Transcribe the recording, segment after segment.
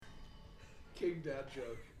King dad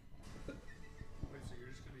joke. Wait, so you're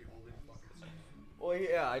just gonna be holding fucking. Well,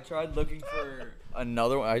 yeah, I tried looking for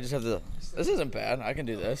another one. I just have to. This isn't bad. I can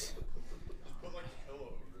do this. Just put like a pillow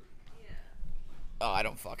over it. Oh, I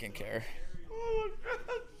don't fucking care.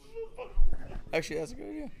 Actually, that's a good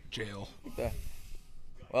idea. Jail. Like that.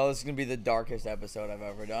 Well, this is gonna be the darkest episode I've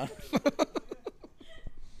ever done.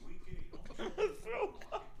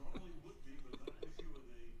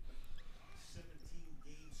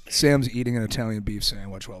 Sam's eating an Italian beef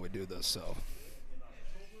sandwich while we do this, so.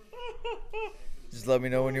 Just let me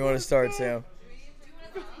know when you want to start, Sam.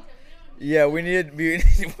 Yeah, we need.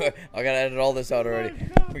 I gotta edit all this out already.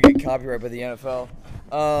 We get copyright by the NFL.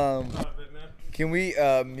 Can we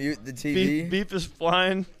mute the TV? Beef is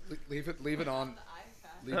flying. Leave it on.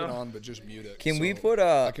 Leave it on, but just mute it. Can we so put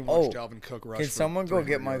I can watch Dalvin Cook rush. Can for someone go 300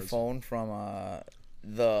 get my yards. phone from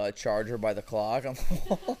the charger by the clock on the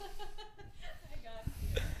wall?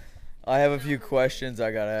 I have a few questions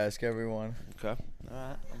I gotta ask everyone. Okay.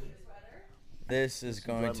 Alright. This is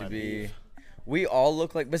going grab to my be. beef. We all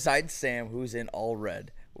look like, besides Sam, who's in all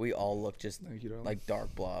red. We all look just Thank you, Dom. like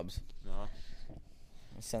dark blobs. No.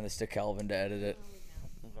 I'll send this to Kelvin to edit it.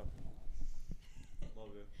 Okay. Love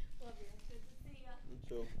you. Love you. Good to see ya. You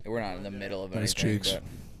too. We're not in the middle of Nice anything. cheeks. But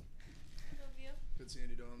Love you. Good seeing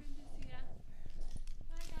you, Dom. Good to see ya.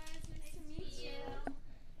 Hi guys, nice to meet you.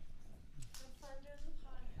 Have fun doing the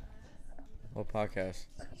podcast. what podcast?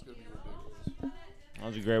 It's gonna be ridiculous. That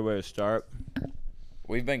was a great way to start.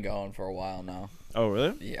 We've been going for a while now. Oh,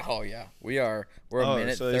 really? Yeah. Oh yeah. We're a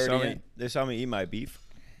minute so 30 in. they saw me eat my beef.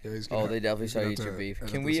 Yeah, he's Oh, gonna- they definitely he's saw gonna you eat have your to beef.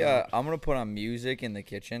 edit Can this we? out. I'm gonna put on music in the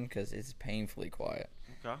kitchen because it's painfully quiet.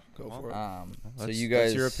 Okay. Go for it. So That's- you guys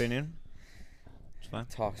That's your opinion. It's fine.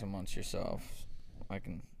 talk amongst yourself. I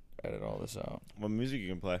can edit all this out. What music you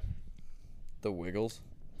can play? The Wiggles.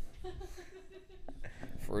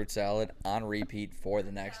 Fruit salad on repeat for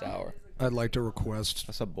the next hour. I'd like to request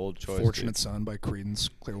That's a bold choice. "Fortunate Son" by Creedence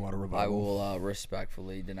Clearwater Revival. I will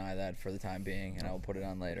respectfully deny that for the time being, and I will put it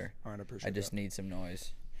on later. All right, I appreciate I just that. need some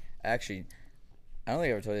noise. Actually, I don't think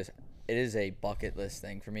I ever told you this. It is a bucket list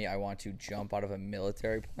thing for me. I want to jump out of a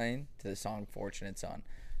military plane to the song "Fortunate Son."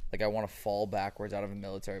 Like, I want to fall backwards out of a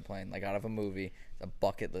military plane, like out of a movie. It's a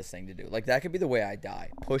bucket list thing to do. Like, that could be the way I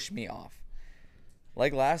die. Push me off.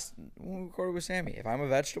 Like last when we recorded with Sammy. If I'm a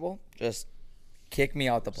vegetable, just kick me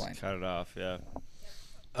out the plane. Cut it off, yeah.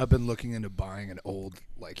 I've been looking into buying an old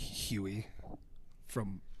like Huey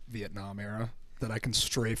from Vietnam era that I can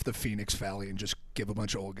strafe the Phoenix Valley and just give a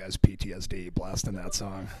bunch of old guys PTSD blasting that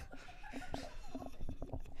song.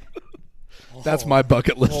 That's my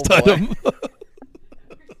bucket list Oh, boy. item.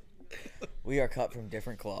 We are cut from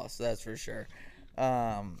different cloths, that's for sure.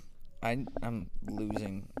 I'm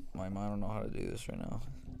losing my mind. I don't know how to do this right now.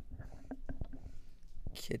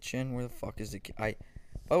 Kitchen, where the fuck is the By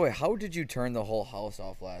the way, how did you turn the whole house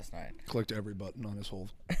off last night? Clicked every button on his whole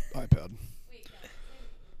iPad. Wait, guys,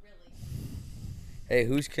 really? Hey,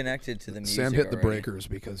 who's connected to the music? Sam hit the already? breakers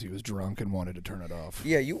because he was drunk and wanted to turn it off.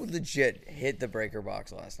 Yeah, you legit hit the breaker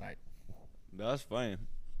box last night. That's funny.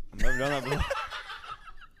 I've never done that before.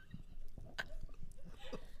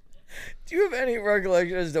 Do you have any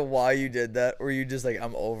recollection as to why you did that? Or were you just like,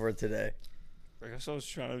 I'm over it today? I guess I was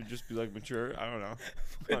trying to just be like mature. I don't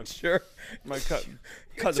know. Sure. Might cut You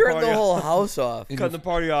the turned party the off. whole house off. It's Cut the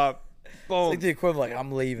party off. Boom. like the equivalent, like,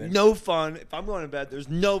 I'm leaving. No fun. If I'm going to bed, there's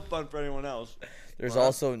no fun for anyone else. There's Well,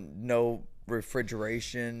 also no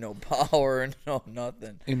refrigeration, no power, no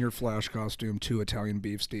nothing. In your Flash costume, 2 Italian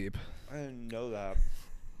beefs deep. I didn't know that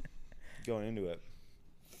going into it.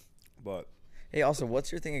 But Hey, also,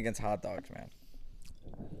 what's your thing against hot dogs, man?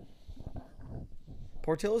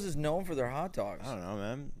 Portillo's is known for their hot dogs. I don't know,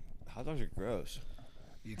 man. Hot dogs are gross.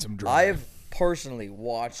 Eat some dry. I've personally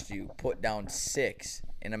watched you put down 6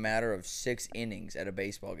 in a matter of 6 innings at a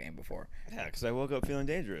baseball game before. Yeah, because I woke up feeling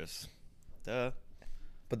dangerous. Duh.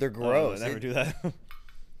 But they're I gross. never do that. I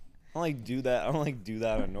don't like do that. I don't like do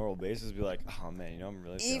that on a normal basis. Be like, oh man, you know I'm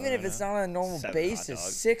really. feeling Even if right it's now. not on a normal 7 hot basis,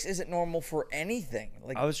 dogs. 6 isn't normal for anything.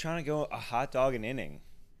 Like, I was trying to go a hot dog an inning.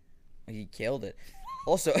 he killed it.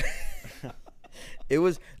 Also, it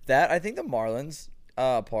was that I think the Marlins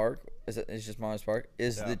Park it's just Marlins Park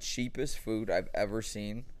is Yeah. the cheapest food I've ever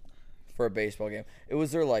seen for a baseball game. It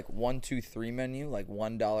was their like 1, 2, 3 menu, like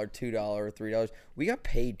 $1, $2, $3. We got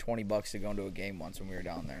paid $20 to go into a game once when we were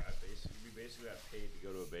down there. We basically got paid to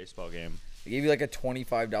go to a baseball game. They gave you like a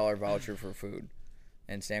 $25 voucher for food,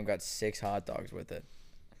 and Sam got 6 hot dogs with it.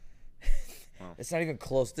 Wow. It's not even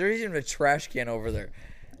close. There's even a trash can over there.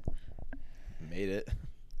 Made it.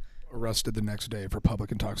 arrested the next day for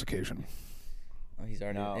public intoxication. Oh, he's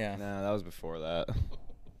already No, yeah. no, that was before that.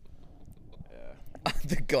 Yeah.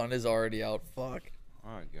 The gun is already out. Fuck.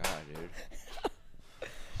 Oh god, dude.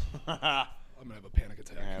 I'm gonna have a panic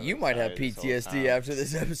attack. Yeah. You might have This whole PTSD time. after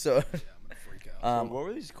this episode. Yeah, I'm gonna freak out. So what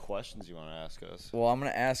were these questions you want to ask us? Well, I'm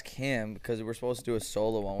gonna ask him because we're supposed to do a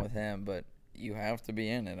solo one with him, but you have to be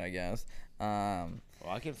in it, I guess. Well,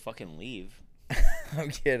 I can fucking leave. I'm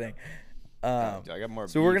kidding. Dude, I got more.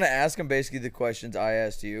 So we're beef. gonna ask him basically the questions I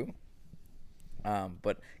asked you.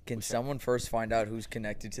 But can someone first find out who's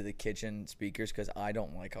connected to the kitchen speakers? Because I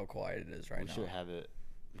don't like how quiet it is right We now. should have it.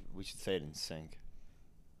 We should say it in sync.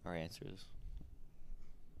 Our answers.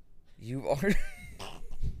 You are.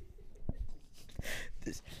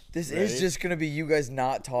 This Ready? is just gonna be you guys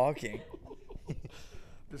not talking.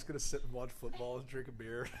 Just gonna sit and watch football and drink a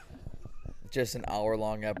beer. Just an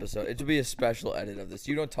hour-long episode. It would be a special edit of this.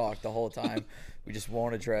 You don't talk the whole time. We just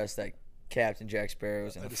won't address that Captain Jack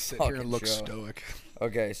Sparrow's in I the just sit fucking here and look show. stoic.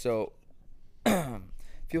 Okay, so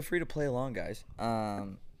feel free to play along, guys.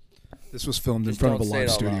 This was filmed in Just front of a don't say live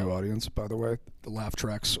it out studio loud. audience, by the way. The laugh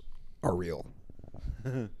tracks are real.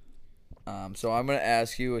 So I'm gonna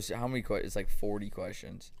ask you how many questions? It's like 40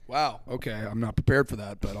 questions. Wow. Okay, I'm not prepared for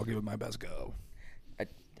that, but I'll give it my best go.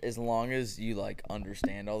 As long as you like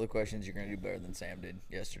understand all the questions, you're gonna do better than Sam did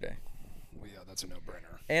yesterday. Well, yeah, that's a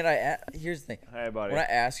no-brainer. And here's the thing. Hey, buddy. When I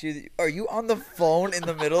ask you, are you on the phone in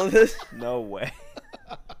the middle of this? No way.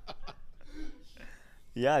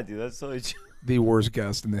 Yeah, dude, that's totally true. The worst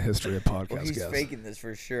guest in the history of podcast Well, he's guests. faking this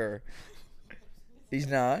for sure. He's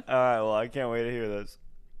not. All right, well, I can't wait to hear this.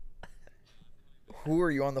 Who are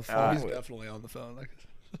you on the phone He's with? definitely on the phone.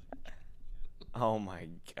 Oh my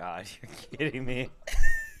god, you're kidding me.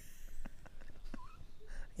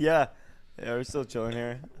 Yeah, we're still chilling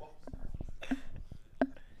here.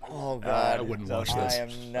 Oh God, I wouldn't so watch I this.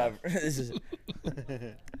 am never. This is.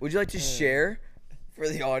 Would you like to share for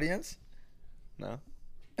the audience? No.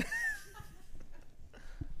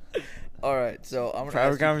 All right, so I'm gonna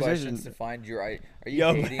Private ask you conversation. questions to find your. Are you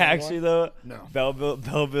Yo, dating actually anyone? though, No.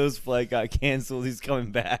 Belleville's flight got canceled. He's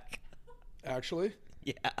coming back. Actually,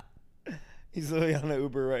 Yeah. He's literally on an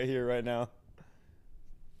Uber right here, right now.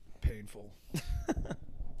 painful.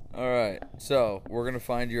 All right, so we're gonna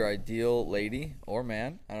find your ideal lady or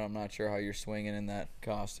man. I'm not sure how you're swinging in that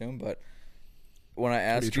costume, but when I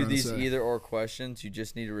ask you trying to these say? either or questions, you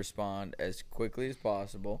just need to respond as quickly as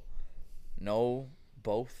possible. No,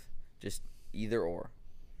 both, just either or.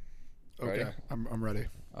 Okay, Ready? I'm ready.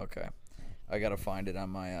 Okay, I gotta find it on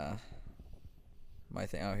my my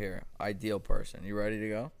thing. Oh, here, ideal person. You ready to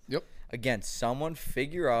go? Yep. Again, someone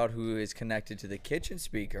figure out who is connected to the kitchen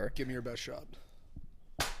speaker. Give me your best shot.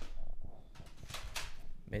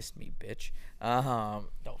 Missed me, bitch. No,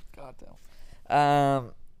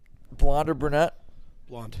 goddamn. Blonde or brunette?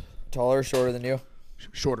 Blonde. Taller or shorter than you?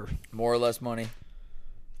 Shorter. More or less money?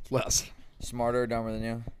 Less. Smarter or dumber than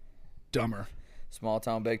you? Dumber. Small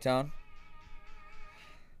town, big town?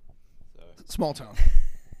 Small town.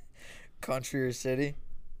 Country or city?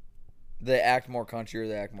 They act more country or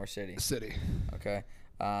they act more city? City. Okay.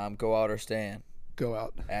 Go out or stay in? Go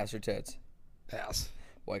out. Ass or tits? Ass.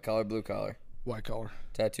 White collar, blue collar? White collar.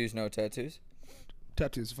 Tattoos, no tattoos?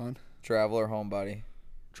 Tattoos fine. Travel or homebody?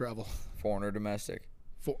 Travel. Foreign or domestic?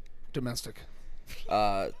 Domestic.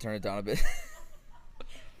 Turn it down a bit.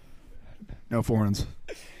 No foreigns.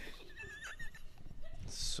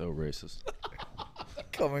 So racist.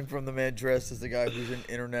 Coming from the man dressed as the guy who's in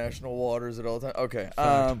international waters at all times. Okay.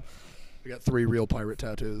 Fact. I got 3 real pirate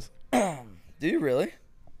tattoos. Do you really?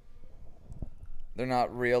 They're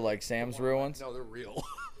not real like Sam's real ones? No, they're real.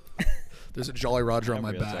 There's a Jolly Roger on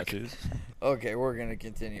my Real back. tattoos. Okay, we're going to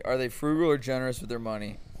continue. Are they frugal or generous with their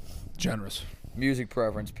money? Generous. Music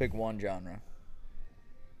preference. Pick one genre.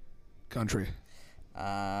 Country.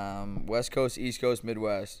 West Coast, East Coast,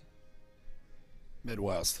 Midwest.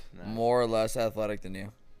 Midwest. Nice. More or less athletic than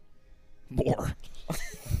you. More.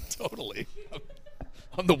 Totally.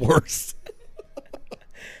 I'm the worst.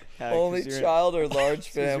 Yeah, 'cause Only you're- child or large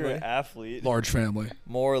 'cause you're family. an athlete. Large family.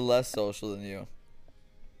 More or less social than you.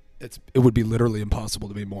 It would be literally impossible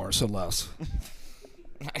to be more, so less.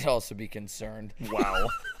 I'd also be concerned. Wow.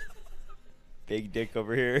 Big dick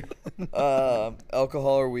over here.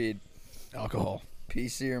 Alcohol or weed? Alcohol.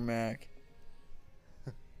 PC or Mac?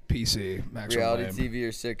 PC. Max or Reality lame. TV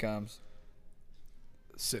or sitcoms?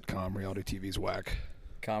 Sitcom. Reality TV's whack.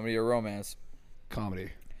 Comedy or romance?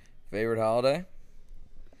 Comedy. Favorite holiday?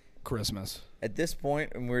 Christmas. At this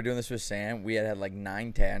point, when we were doing this with Sam, we had like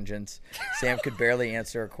 9 tangents. Sam could barely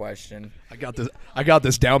answer a question. I got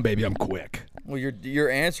this down, baby. I'm quick. Well, you're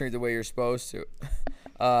answering the way you're supposed to.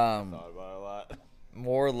 Thought about it a lot.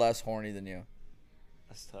 More or less horny than you.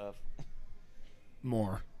 That's tough.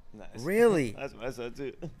 More. Nice. Really? That's what I said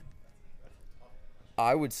too.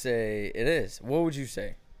 I would say it is. What would you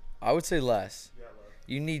say? I would say less.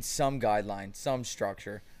 You need some guideline, some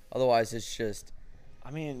structure. Otherwise, it's just I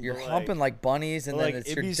mean, you're but, humping like bunnies, and then it'd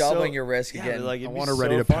you're be doubling so- your risk yeah, again. but, like, I it'd be want her so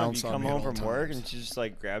ready to fun. pounce You on come me at home all from work times. and she just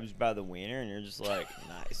like grabs you by the wiener, and you're just like,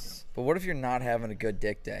 nice. But what if you're not having a good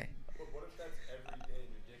dick day? What if that's every day and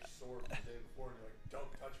your dick's sore from the day before and you're like,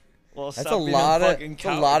 don't touch me? Well, That's stop a being lot of fucking it's a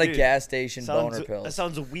coward, lot of dude. gas station Sounds- boner pills. That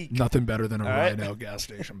sounds weak. Nothing better than a All right. Rhino gas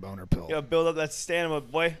station boner pill. You gotta build up that stamina,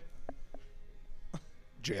 boy.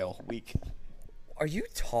 Jail. Weak. Are you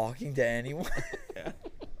talking to anyone? Yeah.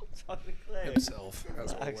 Talk to Clay. Himself,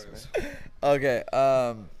 as Relax, always. Okay.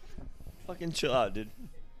 Fucking chill out, dude.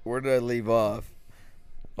 Where did I leave off?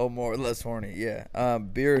 Oh, more or less horny. Yeah.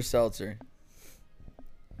 Beer or seltzer?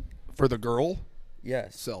 For the girl,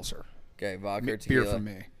 Yes. seltzer. Okay. Vodka Me- or beer tequila? for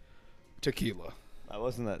me. Tequila. That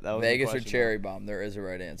wasn't that. That was Vegas the or question, cherry bomb? There is a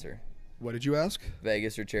right answer. What did you ask?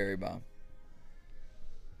 Vegas or cherry bomb?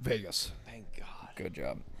 Vegas. bro. Thank God. Good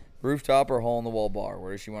job. Rooftop or hole in the wall bar?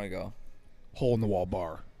 Where does she want to go? Hole in the wall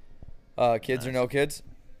bar. Kids or no kids?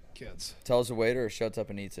 Kids. Tells the waiter or shuts up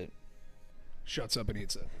and eats it? Shuts up and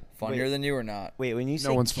eats it. Funnier Wait. than you or not? Wait, when you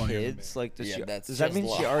say one's funnier than kids, me. like does, Yeah, she, that's does that just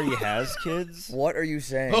mean she lie. already has kids? What are you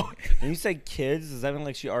saying? Oh, When you say kids, does that mean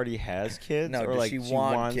like she already has kids, No, or does like she she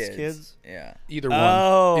want wants kids? Yeah. Either one.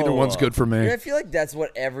 Oh. Either one's good for me. I feel like that's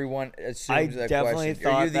what everyone assumes. I that definitely question.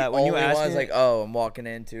 Are thought you the that when you only asked one me- that's like, oh, I'm walking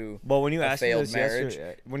into Well, when you a asked me failed this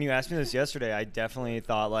marriage? yesterday, I definitely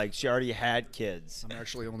thought like she already had kids. I'm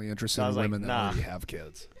actually only interested I in was like, women that nah. already have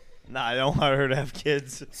kids. Nah, I don't want her to have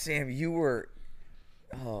kids. Sam, you were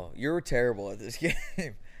terrible at this game.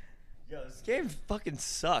 Yo, this game fucking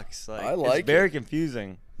sucks. Like, I like it's very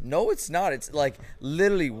confusing. No, it's not. It's like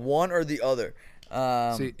literally one or the other.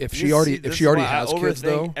 See, if This- she already this if she is already why I has kids overthink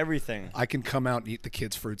though, everything. I can come out and eat the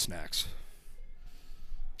kids' fruit snacks.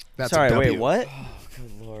 That's Sorry, a W. wait, what?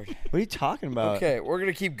 Good lord. What are you talking about? Okay, we're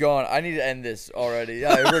gonna keep going. I need to end this already.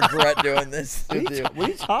 I regret doing this What are, with you you. what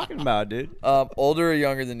are you talking about, dude? Older or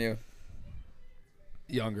younger than you?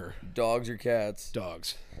 Younger Dogs or cats?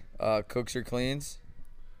 dogs, Cooks or cleans?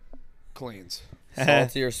 cleans,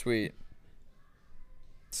 Salty or sweet?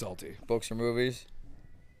 salty, Books or movies?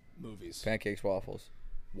 movies, Pancakes, waffles,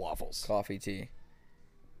 waffles, coffee, tea.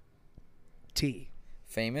 tea,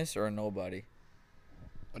 Famous or a nobody?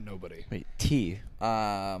 a nobody. Wait, tea.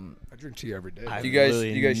 I drink tea every day. I've Do you guys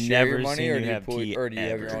literally share your never money, seen or you do you have tea or do you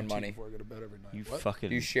have ever. your own Drink tea money? before I go to bed every night. You What? fucking.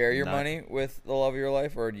 Do you share your nut. money with the love of your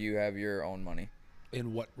life, or do you have your own money?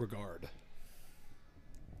 In what regard?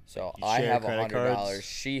 So You I share have credit $100. cards?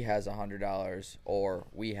 She has $100, or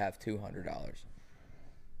we have $200.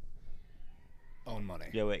 Own money.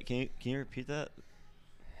 Yeah, wait. Can you repeat that?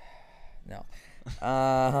 No.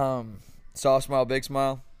 Soft smile, big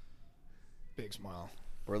smile. Big smile.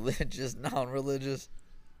 Religious, non-religious.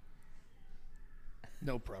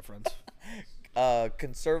 No preference.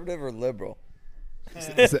 Conservative or liberal?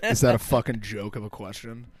 Is that a fucking joke of a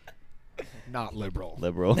question? Not liberal.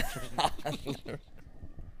 Liberal.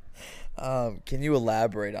 Can you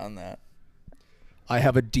elaborate on that? I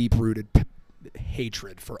have a deep-rooted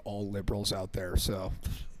hatred for all liberals out there. So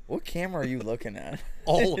What camera are you looking at?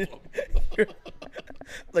 all of them.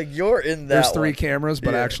 Like you're in that. There's three one. cameras,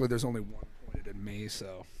 but Yeah. actually there's only one pointed at me.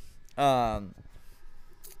 So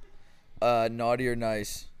Naughty or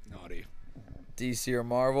nice? naughty. DC or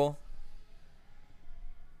Marvel?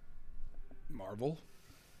 Marvel.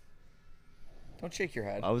 Don't shake your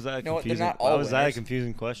head. Why was that You know what? They're confusing? not Why all was that a winners.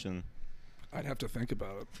 confusing question? I'd have to think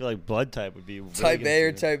about it. I feel like blood type would be really Type A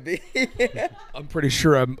or confusing. type B? I'm pretty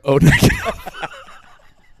sure I'm O negative.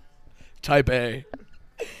 Type A.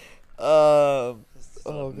 Oh,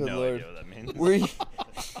 good no lord. idea what that means. Were you?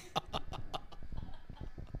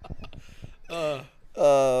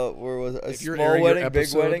 Where was it? A If you're small airing wedding, your big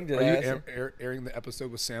episode, wedding? Did are I you ask you? airing the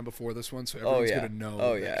episode with Sam before this one? So Oh, everyone's yeah. gonna know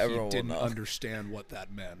Oh, that yeah, he everyone will didn't know. understand what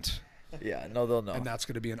that meant, Yeah, no, they'll know. and that's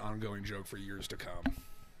gonna be an ongoing joke for years to come.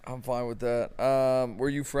 I'm fine with that. Were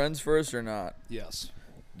you friends first or not? Yes,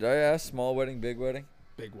 Did I ask small wedding, big wedding?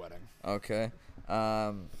 big wedding. Okay.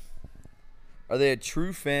 Are they a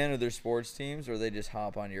true fan of their sports teams, or they just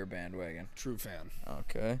hop on your bandwagon? True fan.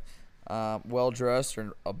 Okay. Well dressed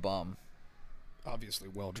or a bum? Obviously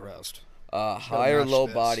well dressed. High or match low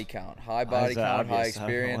this. body count? High Why body is that count, high obvious? I don't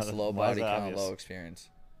know experience, why- low why is body that count, obvious? low experience.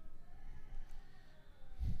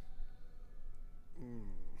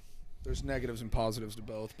 There's negatives and positives to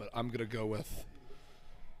both, but I'm gonna go with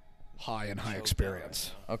high and high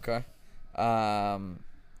experience. Okay.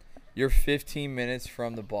 You're 15 minutes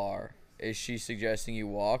from the bar. Is she suggesting you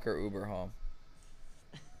walk or Uber home?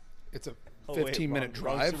 It's a 15-minute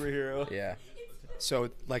wrong drive. superhero. Yeah. So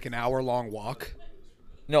like an hour-long walk.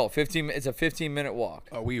 No, 15. It's a 15-minute walk.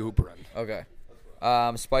 Oh, we Ubering. Okay.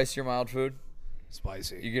 Spicy or mild food?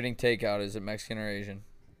 Spicy. You're getting takeout. Is it Mexican or Asian?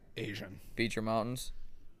 Asian. Beach or mountains?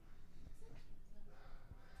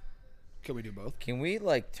 Can we do both? Can we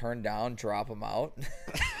like turn down, drop them out?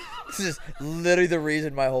 This is literally the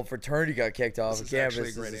reason my whole fraternity got kicked off This of is campus. actually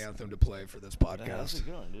a great This is- anthem to play for this Yeah, that's a podcast.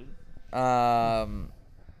 good one, dude.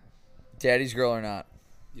 Daddy's girl or not?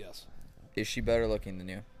 Yes. Is she better looking than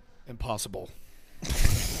you? Impossible.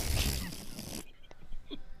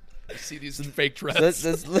 I see these fake dreads.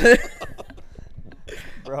 That's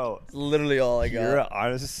Bro, literally all I got. you're an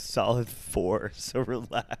honest solid 4, so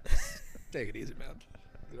relax. Take it easy, man.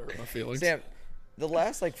 You don't hurt my feelings. Sam, the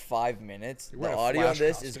last like 5 minutes, You're the wearing a audio on Flash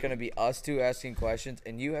this is costume. going to be us two asking questions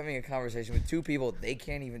and you having a conversation with two people they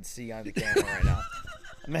can't even see on the camera right now.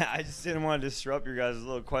 Man, I just didn't want to disrupt your guys'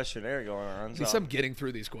 little questionnaire going on. At least So. I'm getting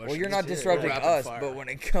through these questions. Well, you're not We're disrupting rapid us, fire. but when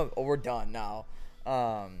it comes, we're done now.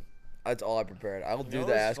 That's all I prepared. I'll You do know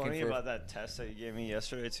the what's asking funny for. about that test that you gave me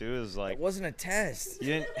yesterday too is like It wasn't a test. you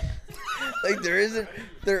didn't. Like there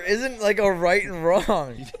isn't like a right and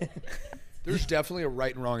wrong. There's definitely a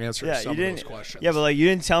right and wrong answer to Yeah, some you of those didn't. questions. Yeah, but like you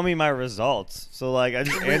didn't tell me my results, so like I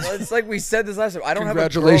just answered. It's like we said this last time. I don't have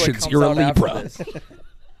Congratulations, a you're a girl that comes Libra. out after this.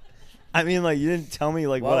 I mean, like you didn't tell me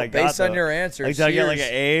like Well, what I got. based on though. your answers, Like, did I get like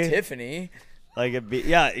here's an A? Tiffany. Like a B.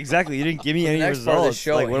 Yeah, exactly. You didn't give me The any next results. part of the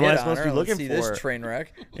show, like, what am I hit supposed on to her. be Let's looking see for? this train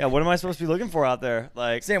wreck. Yeah, what am I supposed to be looking for out there?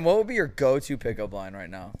 Like, Sam, what would be your go-to pickup line right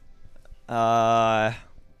now?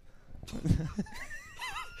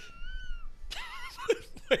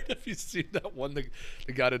 Wait, have you seen that one? That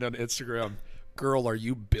got it on Instagram. Girl, are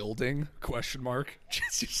you building? Question mark.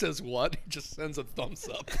 Jesse says what? He just sends a thumbs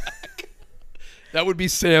up back. That would be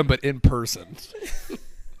Sam, but in person.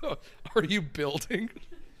 Are you building?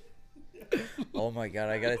 Oh my god,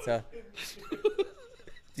 I gotta tell.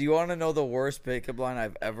 Do you want to know the worst pickup line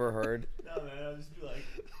I've ever heard? No, man, I'll just be like,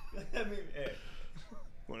 I mean, hey,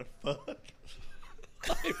 wanna fuck?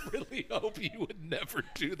 I really hope you would never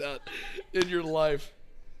do that in your life.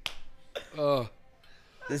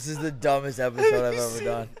 This is the dumbest episode I've ever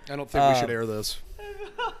done. I don't think we should air this.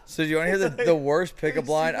 So do you want to hear the worst pickup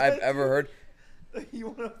line I've ever heard? You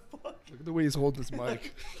wanna fuck? Look at the way he's holding his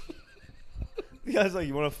mic. The guy's like,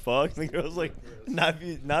 you wanna fuck? And the girl's like, not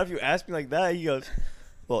if you ask me like that. He goes,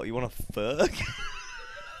 well, you wanna fuck?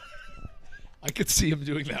 I could see him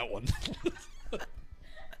doing that one.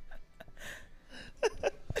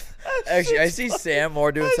 Actually, I see Sam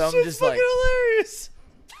Moore doing something just like hilarious.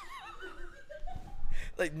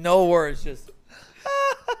 no words, just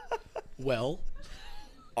Well,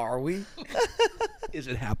 are we? is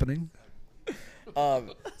it happening?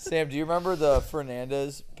 Sam, do you remember the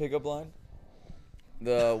Fernandez pickup line?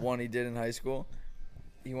 The one he did in high school?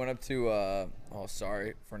 He went up to oh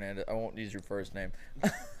sorry, Fernandez. I won't use your first name.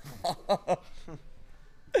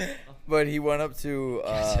 But he went up to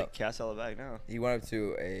Cast all back now. he went up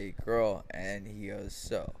to a girl and he goes,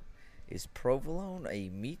 "So, is provolone a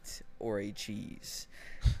meat or a cheese?"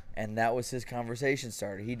 And that was his conversation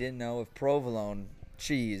starter. He didn't know if provolone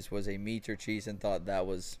cheese was a meat or cheese and thought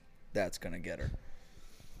that's gonna get her.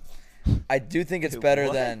 I do think it's better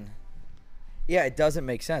What? than. Yeah, it doesn't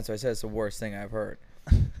make sense. So I said it's the worst thing I've heard.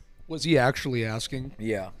 Was he actually asking?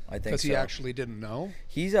 Yeah, I think Because so. he actually didn't know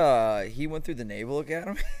he went through the Naval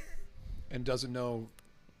Academy. and doesn't know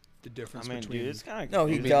the I difference mean, between. dude, it's kind of No,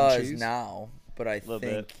 he Meat and does cheese? now, but I Little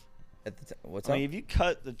think bit. at the what's I up? mean, if you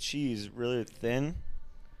cut the cheese really thin,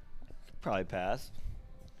 could probably pass.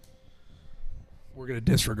 We're gonna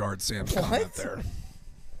disregard Sam's comment What? there.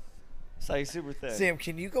 It's like super thin. Sam,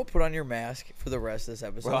 can you go put on your mask for the rest of this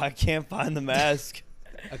episode? Bro, I can't find the mask.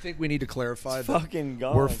 I think we need to clarify It's that fucking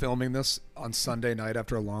gone. we're filming this on Sunday night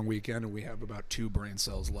after a long weekend, and we have about 2 brain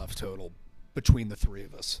cells left total between the 3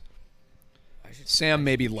 of us. I should- Sam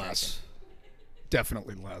maybe less,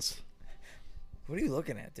 definitely less. What are you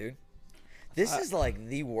looking at, dude? This is like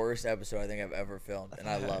the worst episode I think I've ever filmed, and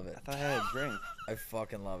I love it. I thought I had a drink. I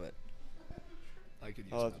fucking love it. I could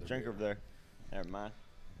use Oh, another drink beer. over there. Never mind.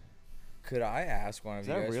 Could I ask one of Is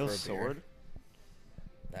you that guys a real for a sword? beer?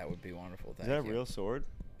 That would be wonderful. Is Thank that a you. real sword?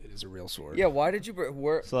 It is a real sword. Yeah. Why did you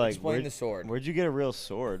So like, explain the sword? Where'd you get a real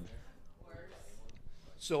sword?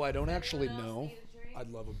 So I don't actually know. I'd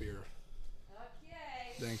love a beer.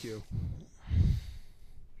 Okay. Thank you.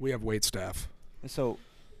 We have wait staff. So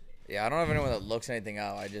Yeah, I don't have anyone that looks anything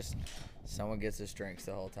out. I just Someone gets us drinks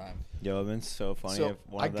the whole time. Yo, it'd been so funny So if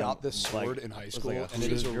one I of them, got this like, sword in high was school, like a and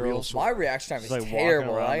it is a Hooters real girl. sword. My reaction time Just, is like, walking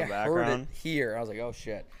terrible. around I the heard it background. here. I was like, oh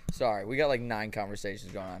shit. Sorry, we got like 9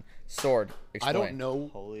 conversations going on. Sword. Explain. I don't know.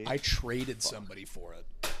 Holy I traded somebody for it,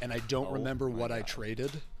 and I don't Oh remember my what I God.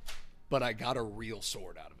 traded, but I got a real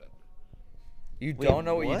sword out of it. You Wait, don't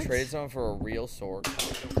know what you what? traded someone for a real sword? I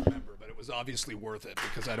don't remember, but it was obviously worth it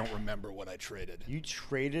because I don't remember what I traded. You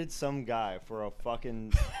traded some guy for a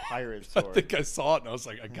fucking pirate I sword. think I saw it and I was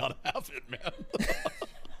like, I gotta have it, man.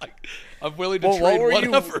 Like, I'm willing to Well, trade what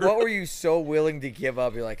whatever. were you so willing to give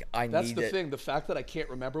up? You're like, I That's need the it. thing. The fact that I can't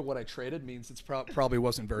remember what I traded means it's probably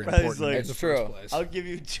wasn't very Right, it's important like- in the It's first true. place. I'll give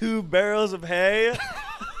you 2 barrels of hay,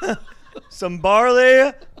 some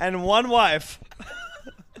barley, and 1 wife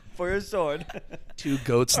for your sword. 2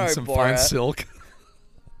 goats and All right, some fine Borat. silk.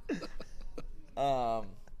 Um,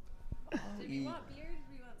 So do you want beer or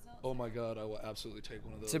do you want salt? Oh my god, I will absolutely take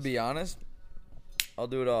one of those. to be honest, I'll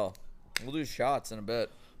do it all. We'll do shots in a bit.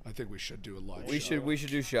 I think we should do a live We show. should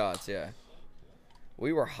do shots. Yeah.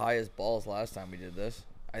 We were high as balls last time we did this.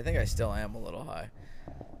 I think I still am a little high.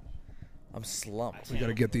 I'm slumped. We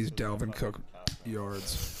gotta get these Dalvin Cook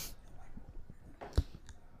yards.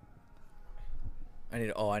 I need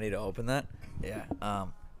to open that. Yeah.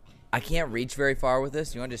 I can't reach very far with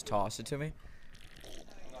this. You want to just toss it to me?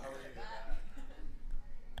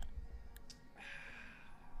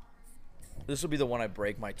 This will be the one I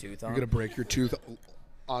break my tooth on. You're gonna break your tooth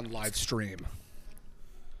on live stream.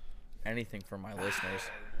 Anything for my listeners.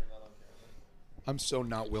 I'm so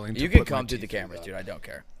not willing to You can put my come to the teeth through cameras, that. dude. I don't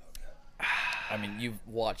care. I mean, you've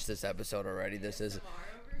watched this episode already. This is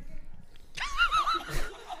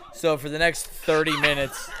so for the next 30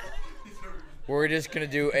 minutes, we're just gonna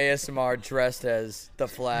do ASMR dressed as the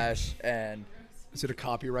Flash and. Is it a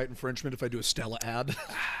copyright infringement if I do a Stella ad?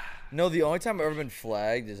 No, the only time I've ever been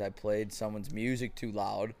flagged is I played someone's music too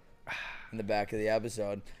loud in the back of the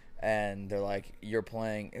episode, and they're like, "You're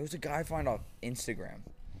playing." It was a guy I find off Instagram.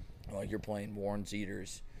 Like, you're playing Warren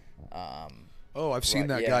Zevers, Oh, I've seen Right,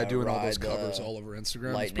 that yeah, guy doing all those Ride covers the all over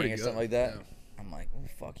Instagram. It's Lightning pretty or good. something like that. Yeah, I'm like, well,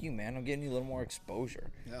 fuck you, man. I'm getting you a little more exposure.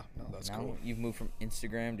 yeah no, that's Now cool. you've moved from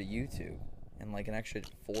Instagram to YouTube, and like an extra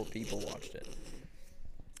 4 people watched it.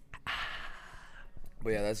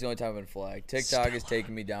 But yeah, that's the only time I've been flagged. TikTok has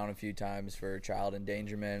taken me down a few times for child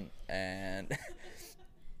endangerment and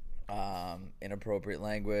inappropriate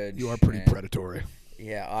language. You are pretty and- predatory.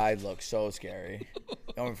 Yeah, I look so scary.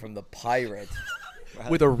 Going from the pirate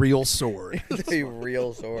With a real sword. to a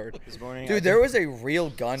real sword. This morning, Dude, there was a real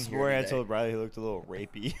gun This here morning I today. told Bradley he looked a little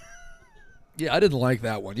rapey. Yeah, I didn't like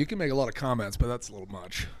that one. You can make a lot of comments, but that's a little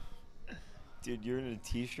much. Dude, you're in a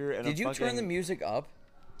t-shirt and Did a you fucking... turn the music up?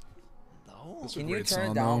 No. It's a Can you great turn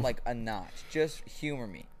song, it down though. like a notch? Just humor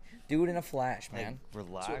me. Do it in a flash, man. Like,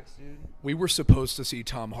 relax, dude. We were supposed to see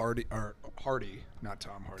Tom Hardy, or Hardy, not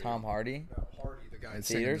Tom Hardy. Tom Hardy? Hardy, the guy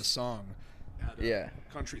singing theaters? the song at Yeah.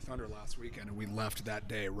 Country Thunder last weekend, and we left that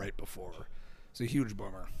day right before. It's a huge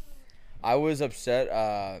bummer. I was upset.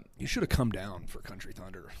 You should have come down for Country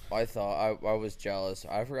Thunder. I thought I was jealous.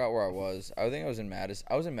 I forgot where I was. I think I was in Madison.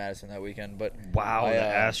 I was in Madison that weekend. But Wow, I, the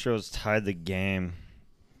Astros tied the game.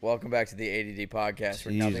 welcome back to the ADD podcast,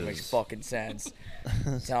 where nothing makes Jesus. fucking sense.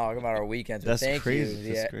 Talking about our weekends. But That's thank crazy. you.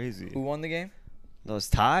 That's Yeah. crazy. Who won the game? No, it's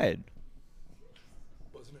tied.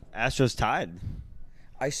 Wasn't it? Astros tied.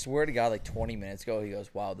 I swear to God, like 20 minutes ago, he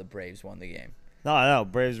goes, "Wow, the Braves won the game." No, I know.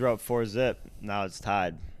 Braves were up 4-0. Now it's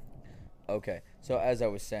tied. Okay, so as I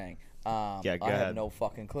was saying, Yeah, go I have ahead. no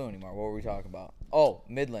fucking clue anymore. What were we talking about? Oh,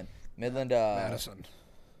 Midland. Madison.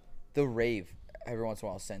 The rave every once in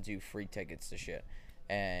a while sends you free tickets to shit,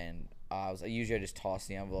 and I usually just toss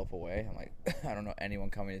the envelope away. I'm like, I don't know anyone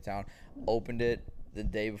coming to town. Opened it the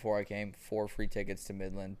day before I came, 4 free tickets to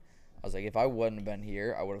Midland. I was like, if I wouldn't have been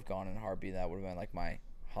here, I would have gone in a heartbeat. That would have been like my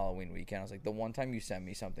Halloween weekend. I was like, the one time you sent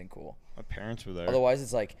me something cool. My parents were there. Otherwise,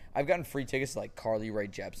 it's like I've gotten free tickets to like Carly Rae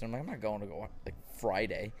Jepsen. I'm like, I'm not going to go like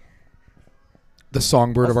Friday. The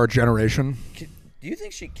songbird of our generation. Do you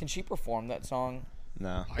think she can perform that song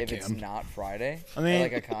No. I if it's can. not Friday? I mean-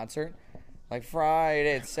 At, like a concert, like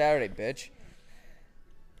Friday, it's Saturday, bitch.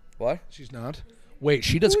 What? She's not. Wait,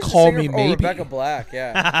 she does Who's the Call singer Me of- Maybe. Oh, Rebecca Black,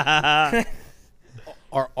 yeah.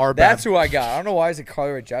 Our That's bad, who I got. I don't know why is it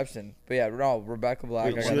Carly Rae Jepsen, but yeah, no, Rebecca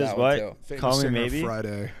Black. Wait, I she got does that what? one too. famous Call Me singer Maybe?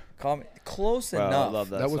 Friday. Call me close Bro, I enough. love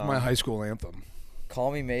that That was song. my high school anthem.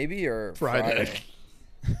 Call me maybe or Friday.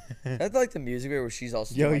 That's like the music video where she's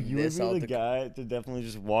also Yo, doing you this would out be the the guy to definitely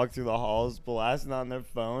just walk through the halls blasting on their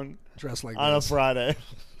phone Dressed like on a this. Friday.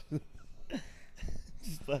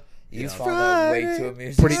 Just like- You It's found that way Friday. too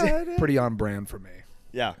amusing. Pretty on brand for me.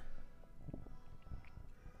 Yeah.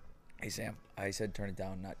 Hey Sam, I said turn it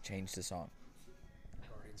down, not change the song.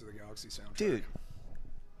 Guardians of the Galaxy soundtrack. Dude,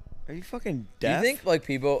 are you fucking Do deaf? you think like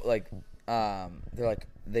people like they're like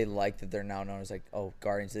they like that they're now known as like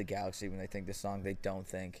Guardians of the Galaxy when they think the song they don't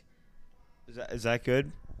think Is that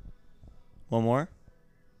good? One more?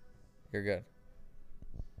 you're good.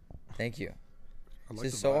 Thank you. I It's like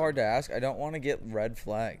just the so vibe. hard to ask. I don't want to get red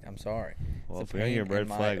flagged. I'm sorry. Well, It's if a we don't get a pain red in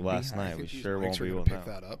my flag last behind. night, I we think these sure mics won't are be gonna able to pick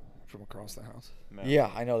know. that up from across the house. No. Yeah,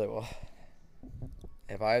 I know they will.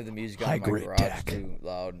 If I have the music on in my High-grade garage tech. too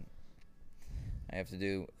loud, I have to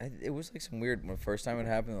do. It was like some weird. When the first time it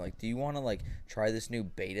happened, they're like, "Do you want to like try this new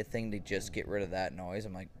beta thing to just get rid of that noise?"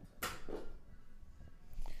 I'm like,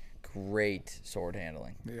 "Great sword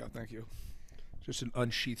handling." Yeah, thank you. Just an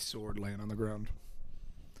unsheathed sword laying on the ground.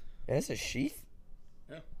 It has a sheath.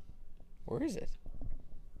 Yeah. Where is it?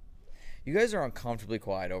 You guys are uncomfortably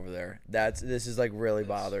quiet over there. This is like really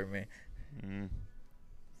bothering me. Mm.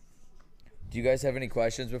 Do you guys have any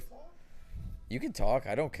questions? You can talk.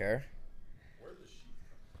 I don't care.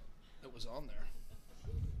 It was on there.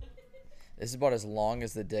 This is about as long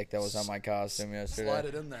as the dick that was on my costume yesterday. Slide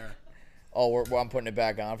it in there. Oh, I'm putting it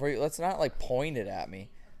back on for you. Let's not like point it at me.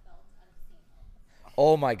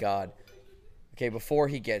 Oh my god. Okay, before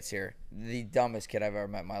he gets here, the dumbest kid I've ever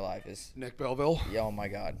met in my life is. Nick Belleville. Yeah, oh my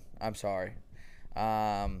god. I'm sorry.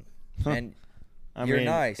 And I you're mean,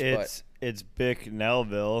 nice, it's Bick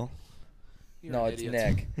Nelville. You're no, an it's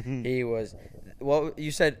idiot. Nick. He was. Well,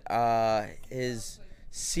 you said his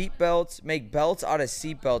seatbelts make belts out of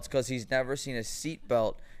seatbelts because he's never seen a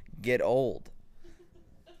seatbelt get old.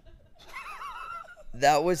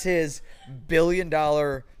 That was his $1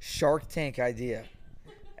 billion Shark Tank idea.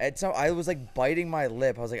 And so I was like biting my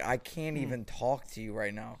lip. I was like, I can't even talk to you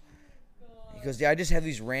right now. He goes, yeah, I just have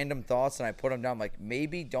these random thoughts and I put them down. I'm like,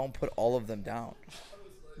 maybe don't put all of them down.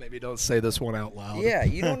 Maybe don't say this one out loud. Yeah,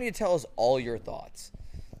 you don't need to tell us all your thoughts.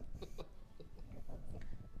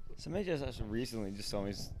 Somebody just recently just told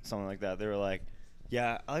me something like that. They were like,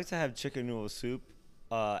 "Yeah, I like to have chicken noodle soup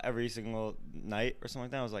every single night or something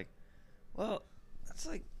like that." I was like, "Well, that's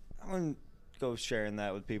like I wouldn't go sharing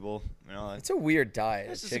that with people." You know, like, It's a weird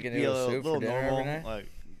diet. it's just Chicken be a noodle soup little for dinner normal. every night.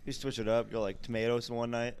 Like you switch it up. You're like tomatoes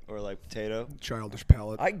one night or like potato. Childish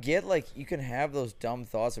palate. I get like you can have those dumb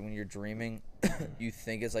thoughts and when you're dreaming, you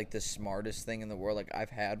think it's like the smartest thing in the world. Like I've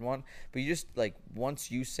had one, but you just like once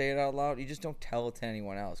you say it out loud, you just don't tell it to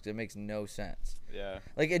anyone else because it makes no sense. Yeah.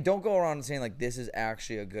 Like it don't go around saying like this is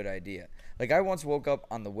actually a good idea. Like I once woke up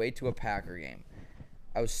on the way to a Packer game.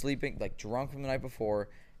 I was sleeping like drunk from the night before,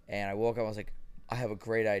 and I woke up. I was like, I have a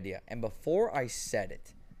great idea. And before I said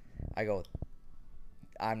it, I go,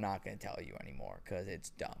 I'm not going to tell you anymore because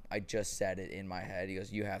it's dumb. I just said it in my head. He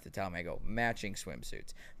goes, you have to tell me. I go, matching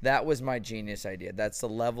swimsuits. That was my genius idea. That's the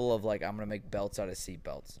level of like, I'm going to make belts out of seat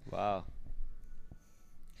belts. Wow.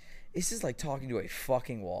 This is like talking to a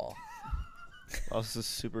fucking wall. That was a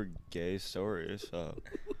super gay story. So.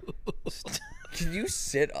 Can you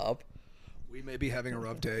sit up? We may be having a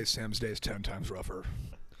rough day. Sam's day is 10 times rougher.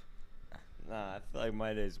 Nah, I feel like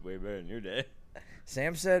my day's way better than your day.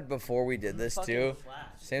 Sam said before we did this too.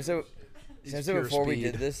 Sam said pure before we speed.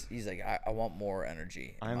 did this, he's like, I want more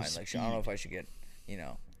energy. In I'm mine. Like, I don't know if I should get, you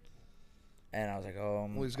know. And I was like, oh.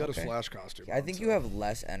 Well, he's got okay. his Flash costume. I on, think so- you have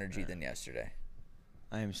less energy than yesterday.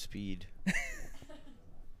 I am speed. That's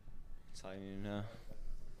all you need to know.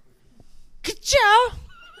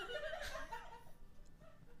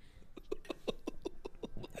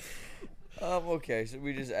 Okay, so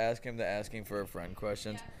we just ask him the asking for a friend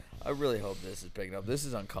questions. I really hope this is picking up. This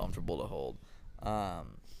is uncomfortable to hold.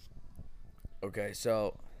 Okay,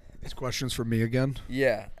 so These questions for me again.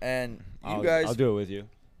 yeah, and you I'll guys, do it with you.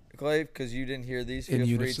 Clay, because you didn't hear these, In feel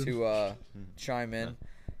unison. free to chime in.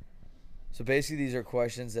 So basically, these are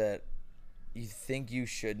questions that you think you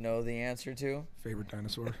should know the answer to, Favorite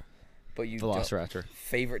dinosaur? but you don't. Velociraptor.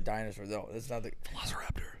 Favorite dinosaur? No, that's not the.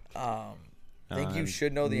 Velociraptor. Think you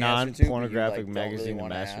should know the answer to. but you, Non-pornographic don't magazine really to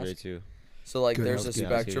wanna ask. masturbate to. So like, Good there's a housekeeping.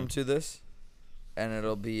 spectrum to this, and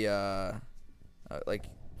it'll be like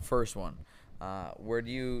first one. Where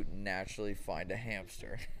do you naturally find a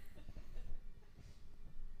hamster?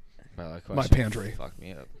 Wow, that My question pantry. Fuck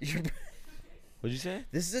me up. You're- What'd you say?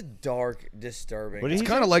 this is a dark, disturbing. What did It's he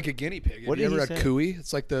kind of say? like a guinea pig. What Have you did ever he had say? cuy?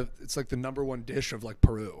 It's like the number one dish of like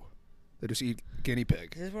Peru. They just eat guinea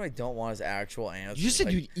pig. This is what I don't want as actual answers. You said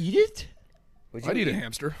Like, you'd eat it? would I'd eat a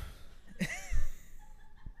hamster.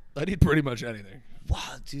 I'd eat pretty much anything. Wow,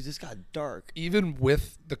 dude, this got dark. Even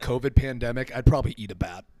with the COVID pandemic, I'd probably eat a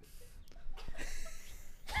bat.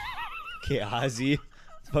 Okay, Ozzy,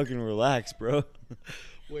 fucking relax, bro.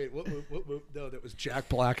 Wait, what? No, that was Jack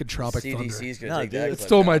Black and Tropic Thunder. CDC's gonna No, take dude, that. it's clip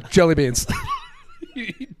Stole down. my jelly beans.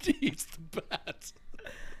 He eats the bats.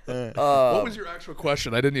 What was your actual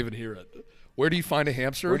question? I didn't even hear it. Where do you find a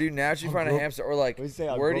hamster? Where do you naturally find a hamster, or like, What'd you say,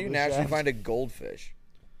 on where do you Goldfish naturally Shack? find a goldfish?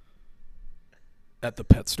 At the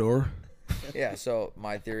pet store. Yeah, so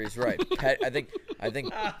my theory is right. I think.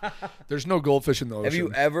 There's no goldfish in the ocean. Have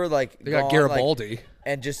you ever like They got gone, like, Garibaldi.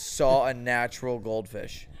 and just saw a natural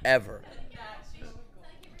goldfish ever?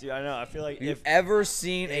 Dude, I know. I feel like You've if ever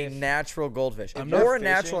seen a natural goldfish not or a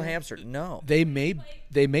natural fishing- hamster? No. They may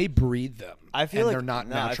breed them. I feel and like- they're not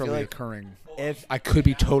no, I feel naturally like occurring. if I could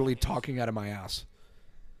be totally talking out of my ass.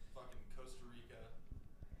 Fucking Costa Rica.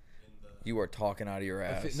 In the You are talking out of your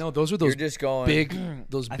ass. No, those are those You're just going big,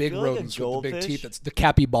 those I big feel like a rodents with the big goldfish, teeth. That's the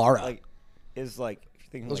capybara. like is like if you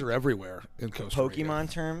think those like are everywhere in Costa Rica. Pokemon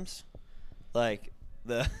terms, like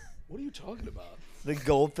the What are you talking about? the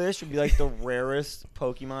goldfish would be like the rarest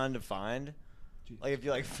Pokemon to find. Like if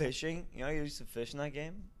you're like fishing, you know, you used to fish in that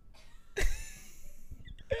game.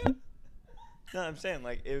 No, I'm saying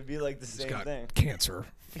like it would be like the He's same got thing. cancer.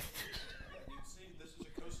 you'd see this is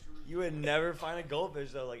a Costa Rica. You would never find a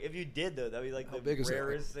goldfish though. Like if you did though, that'd be like How the big is it?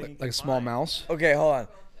 rarest thing. you Like a could small find. mouse? Okay, hold on.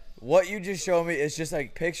 What you just showed me is just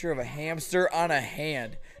like picture of a hamster on a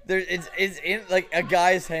hand. It's in like a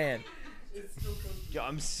guy's hand. Yo,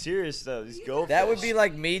 I'm serious though. These goldfish. That would be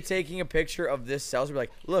like me taking a picture of this seltzer. Be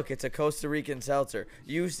like, look, it's a Costa Rican seltzer.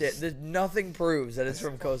 You said there's nothing proves that it's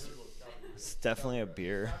from Costa. It's definitely a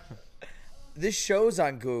beer. This show's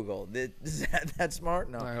on Google. Is that smart?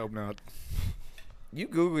 No. I hope not. You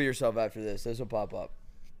Google yourself after this. This will pop up.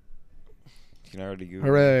 You can already Google.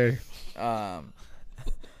 Hooray.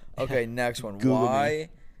 Okay, next one. Google me. Why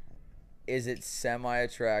is it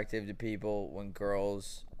semi-attractive to people when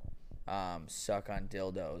girls suck on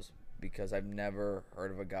dildos? Because I've never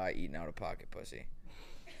heard of a guy eating out a pocket pussy.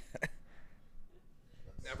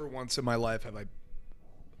 Never once in my life have I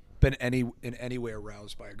been in any way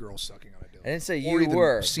aroused by a girl sucking on a dildo. I didn't say Or you even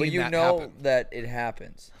were, seen but you that know happen. that it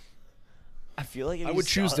happens. I feel like if I you would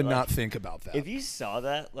choose saw to it, not like, think about that. If you saw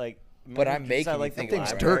that, like, But I'm you making saw, you like, think the about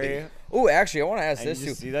it. library, Oh, actually, I want to ask And this you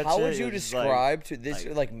too. just see that How shit, would you you're just like- describe to this?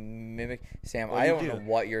 Like mimic Sam. What I do you don't do? know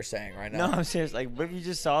what you're saying right No, now. I'm serious. Like, what if you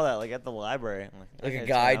just saw that, like, at the library? I'm Like okay, a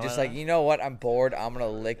guy try just that. like, you know what? I'm bored. I'm gonna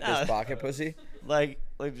lick No. this pocket pussy. like,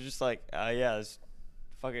 just like, yeah, this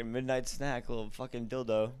fucking midnight snack, little fucking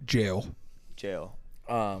dildo. Jail. Jail.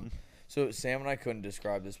 So Sam and I couldn't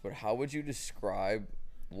describe this, but how would you describe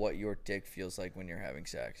what your dick feels like when you're having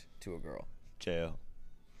sex to a girl? Jail.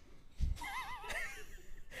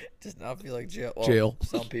 Does not feel like jail. Well, Jail.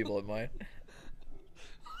 Some people it might.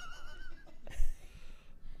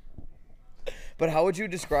 But how would you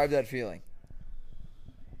describe that feeling?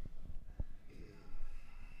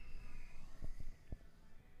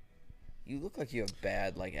 You look like you have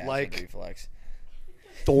bad acid Like- reflex.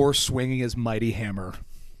 Thor swinging his mighty hammer.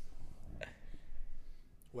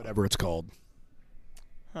 Whatever it's called.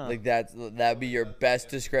 Huh. Like that'd be your best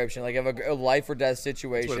description. Like if a life or death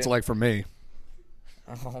situation. That's what it's like for me.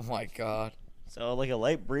 Oh my god. So, like a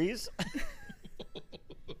light breeze?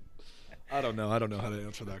 I don't know how to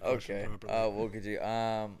answer that question. Okay. properly. What could you?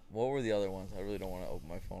 What were the other ones? I really don't want to open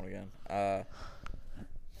my phone again.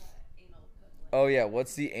 Oh yeah.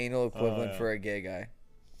 What's the anal equivalent yeah. for a gay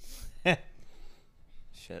guy?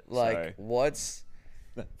 Shit. Like sorry. what's?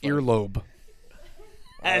 Earlobe.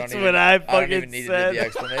 I don't That's even- what I don't fucking even need said. the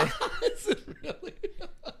explanation. Is it really?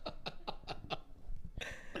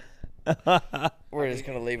 We're just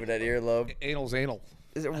gonna leave it at earlobe. Anal's anal.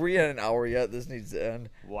 We at an hour yet? This needs to end.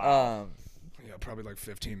 Wow. Yeah, probably like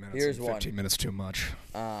 15 minutes. Here's and one. 15 minutes too much.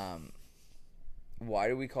 Why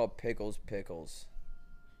do we call pickles pickles?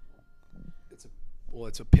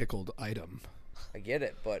 It's a pickled item. I get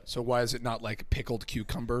it, but So why is it not like pickled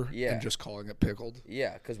cucumber Yeah. and just calling it pickled?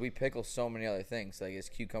 yeah, because we pickle so many other things. Like, is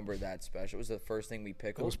cucumber that special? It was the first thing we It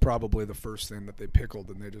pickled. was probably the first thing that they pickled,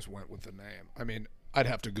 and they just went with the name. I mean, I'd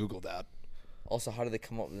have to Google that. Also, how did they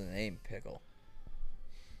come up with the name pickle?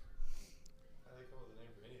 How do they come up with a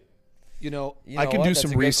name for anything? You know, You I know can what? do That's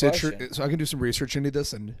some a good research. question. So I can do some research into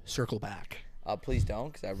this and circle back. Please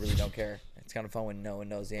don't, because I really don't care. It's kind of fun when no one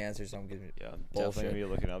knows the answer, so I'm giving Yeah, I'm definitely bullshit. gonna be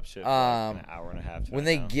looking up shit for like an hour and a half. When tonight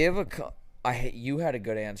they now. give you had a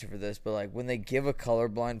good answer for this, but like when they give a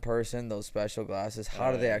colorblind person those special glasses,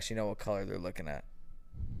 how do they yeah. actually know what color they're looking at?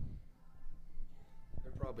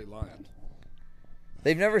 They're probably lying.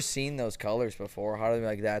 They've never seen those colors before. How do they be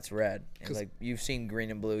like, that's red? And 'Cause- like, you've seen green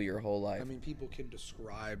and blue your whole life. I mean, people can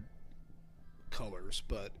describe colors,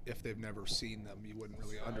 but if they've never seen them, you wouldn't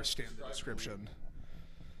really understand the description.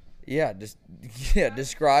 Yeah, just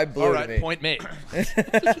describe blue All to right, me. point made.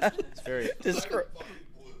 It's very, Descri-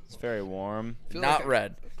 it's very warm. Feel not like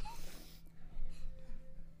red.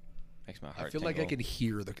 Makes my heart. I feel like I tingle. can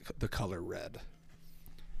hear the color red.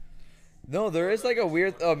 No, there is like a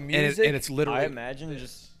weird music. And it's literally.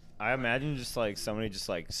 I imagine just like somebody just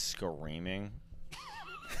like screaming.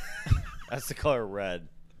 That's the color red.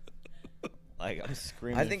 Like I'm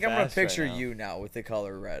screaming. I think I'm gonna fast right picture now. you now with the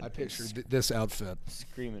color red. I picture this outfit.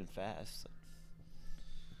 Screaming fast.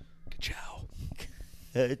 Ciao.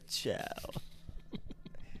 Ciao.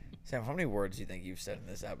 Sam, how many words do you think you've said in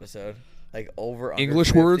this episode? Like over under English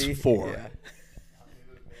 50? words? 4. Yeah. I mean, it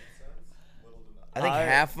made sense. Little did not. I think I-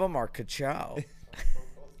 half of them are ka-chow.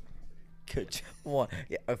 One,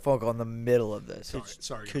 yeah, I focus on the middle of this.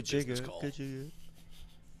 Sorry. Business call.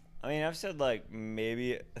 I mean, I've said like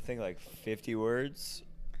maybe I think like 50 words.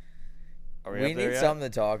 Are We up there need yet? something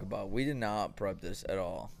to talk about. We did not prep this at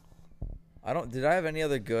all. Did I have any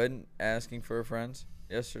other good asking for friends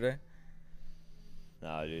yesterday?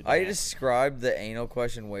 No, dude. I nah. described the anal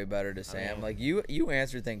question way better to I Sam. mean- Like you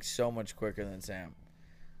answer things so much quicker than Sam.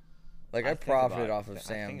 Like I I think profited about- off of I think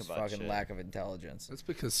Sam's about fucking shit. lack of intelligence. That's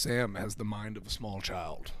because Sam has the mind of a small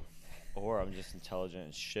child. Or I'm just intelligent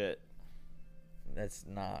as shit. That's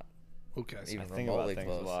not Okay. so- even I think about remotely things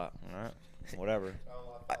close. a lot. All right. Whatever.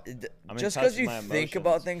 I'm in just touch because with you my think about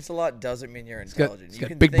emotions. things a lot doesn't mean you're got- intelligent. he's You got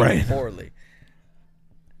can big think brain. poorly.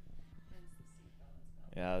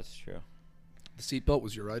 Yeah, that's true. The seatbelt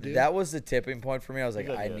was your idea? That was the tipping point for me. I was like,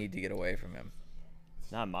 Good I idea. need to get away from him.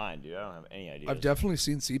 Not mine, dude. I don't have any idea. I've definitely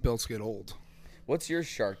seen seatbelts get old. What's your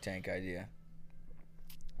Shark Tank idea?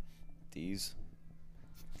 These.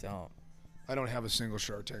 Don't. I don't have a single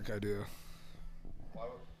Shark Tank idea. Why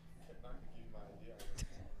would I'm not gonna give you my idea on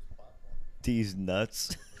this platform? These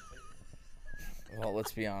nuts. Well,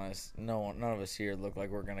 let's be honest. None of us here look like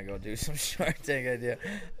we're gonna go do some Shark Tank idea.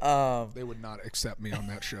 They would not accept me on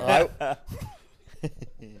that show.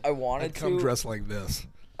 I wanted I'd come to. dressed like this.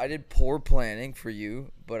 I did poor planning for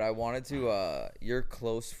you, but I wanted to your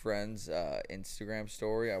close friends Instagram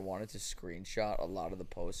story. I wanted to screenshot a lot of the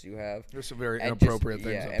posts you have. There's some very and inappropriate just,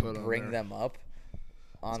 things yeah, I put and on bring there. them up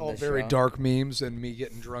on It's all the very show. dark memes and me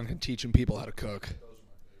getting drunk and teaching people how to cook.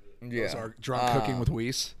 Yeah. Those are drunk cooking with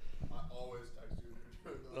Weiss. I always text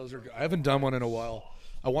you. Those are. I haven't done one in a while.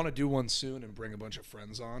 I want to do one soon and bring a bunch of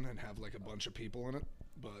friends on and have like a bunch of people in it.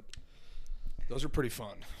 But those are pretty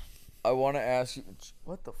fun. I want to ask you,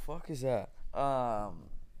 what the fuck is that?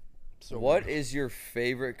 So What is your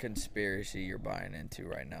favorite conspiracy you're buying into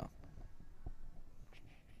right now?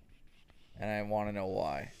 And I want to know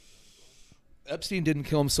why. Epstein didn't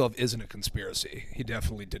kill himself isn't a conspiracy. He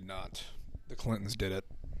definitely did not. The Clintons did it.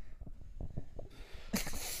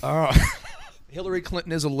 Hillary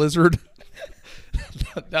Clinton is a lizard.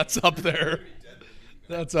 That's up there.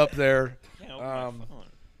 That's up there. I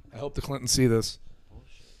hope the Clintons see this.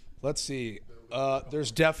 Let's see.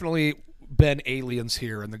 There's definitely been aliens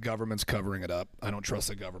here, and the government's covering it up. I don't trust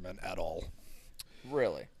the government at all.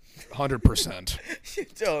 Really? 100%. You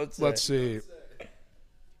don't say. Let's see.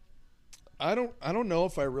 I don't know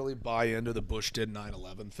if I really buy into the Bush did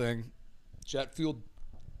 9/11 thing. Jet fuel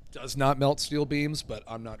does not melt steel beams, but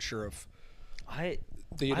I'm not sure if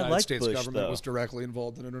the United like States Bush, government though. was directly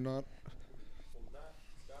involved in it or not.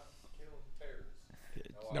 Stop killing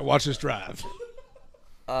terrorists. Now watch this drive.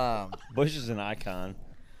 Bush is an icon.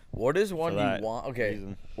 What is one For that you want? Okay.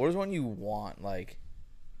 reason. What is one you want? Like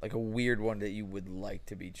a weird one that you would like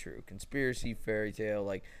to be true. Conspiracy, fairy tale,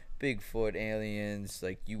 like Bigfoot, aliens.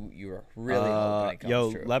 Like you're really hoping it comes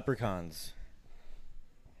Yo, true. leprechauns.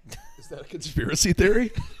 Is that a conspiracy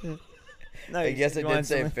theory? No, I you guess said it you did wanted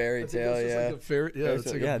say something- fairy tale. It's just Yeah. like a fairy, yeah, it's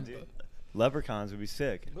like yeah, a, dude. Leprechauns would be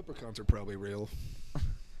sick. leprechauns are probably real.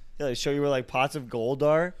 Yeah, they show you where like pots of gold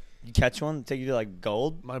are. You catch one, take you to like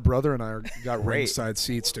gold. My brother and I got Great. ringside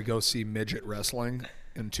seats to go see midget wrestling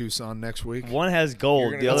in Tucson next week. One has You're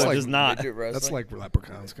gold, gonna the go other like does not. midget wrestling? That's like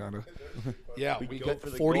leprechauns, kind of. Yeah, we go got for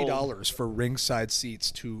the $40 for ringside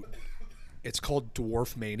seats to. It's called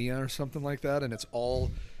Dwarf Mania or something like that, and it's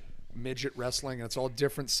all midget wrestling, and it's all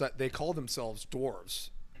different. They call themselves dwarves.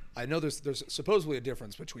 I know there's supposedly a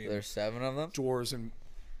difference between There's 7 of them. dwarves and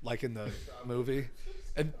like in the movie,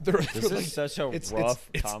 and they're This like, is such a it's rough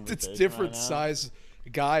it's conversation different right now. size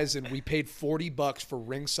guys, and we paid $40 for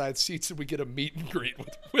ringside seats, and we get a meet and greet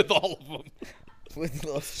with all of them. With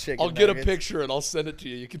those chicken I'll get a nuggets. picture and I'll send it to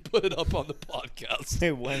you. You can put it up on the podcast.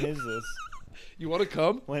 Hey, when is this? You want to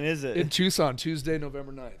come? When is it? In Tucson, Tuesday,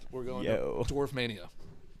 November 9th. We're going Yo. to Dwarf Mania.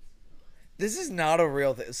 This is not a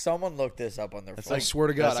real thing. Someone looked this up on their phone. I swear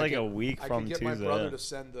to God, that's I like could- a week I from could get Tuesday. my brother to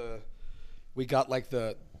send we got like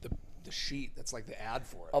the the sheet. That's like the ad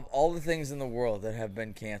for it. Of all the things in the world that have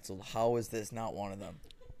been canceled, how is this not one of them?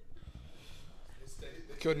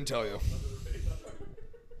 Couldn't tell you.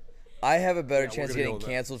 I have a better Yeah, we're chance of gonna go getting with that.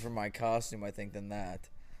 canceled for my costume, I think, than that.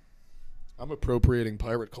 I'm appropriating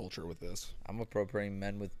pirate culture with this. I'm appropriating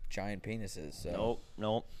men with giant penises. So.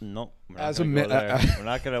 Nope. We're not As a gonna go ma- there. We're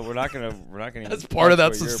not gonna. As part of that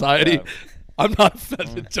touch what you're society, proud of. I'm not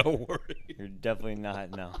offended. Don't worry. You're definitely not.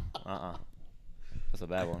 No. That's a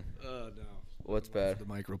bad one. No. What's bad? The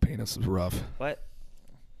micro penis is rough. What?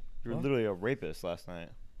 You were What? literally a rapist last night.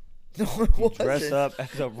 No, it wasn't. Dressed up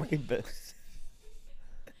as a rapist.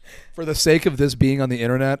 For the sake of this being on the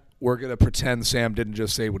internet, we're gonna pretend Sam didn't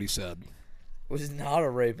just say what he said. Was not a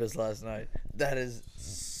rapist last night. That is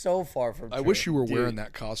so far from. I true. wish you were Dude, wearing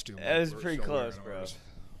that costume. that was We're pretty still close, wearing bro. ours.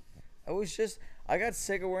 I was just. I got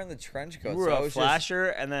sick of wearing the trench coat. You were so I a was flasher,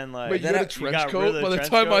 and then like. Wait, you Then had I- a you trench got rid coat? of the By the trench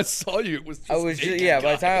time I coat? saw you, it was just I was just, naked yeah. By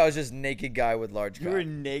guy. the time I was just naked guy with large You cock. were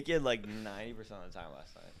naked like 90% of the time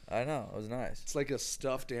last night. I know. It was nice. It's like a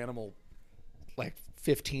stuffed animal, like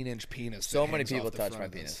 15-inch penis. So that many hangs people off the touched front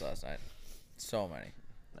my of this. penis last night. So many.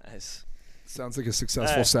 Nice. Sounds like a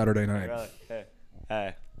successful Hey. Saturday night.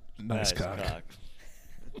 Hey. Nice cock.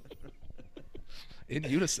 In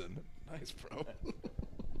unison. Nice, bro.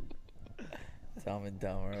 Dumb and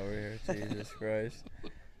dumber over here. Jesus Christ.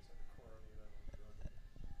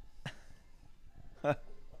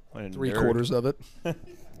 What a nerd. 3/4 of it.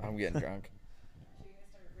 I'm getting drunk.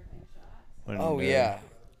 What a Oh nerd. yeah.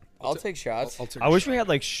 I'll take shots. I'll take I a wish shot. we had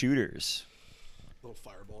like shooters. Little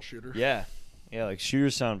fireball shooter. Yeah. Yeah, like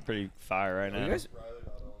shooters sound pretty fire right You now. guys-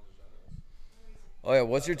 Oh yeah.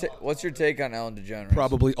 What's your take on Ellen DeGeneres?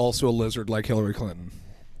 Probably also a lizard like Hillary Clinton.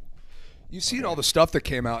 You've seen all the stuff that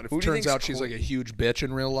came out. If Who it do you turns think's out she's cool- like a huge bitch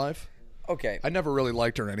in real life. Okay. I never really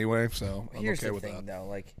liked her anyway, so I'm Here's okay the with thing, that. though.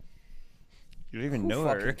 Like, You don't even who know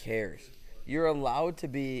fucking her. cares? You're allowed to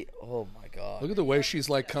be. Oh my god. Look at the way she's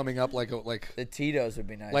like coming up like The Tito's would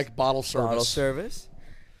be nice. bottle service. bottle service.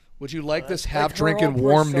 Would you like this Like half her drinking whole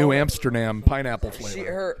warm New persona. Amsterdam pineapple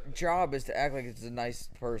flavor? Her job is to act like it's a nice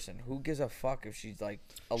person. Who gives a fuck if she's like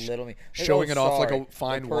a little mean? Like, showing oh, it off like a sorry, the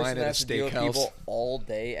fine person wine that at a has to deal with steakhouse. People all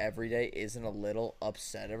day, every day, isn't a little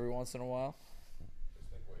upset every once in a while.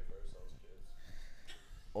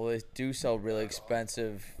 Well, they do sell really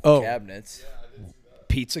expensive Oh. cabinets.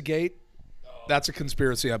 Pizzagate? That's a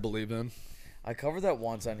conspiracy I believe in. I covered that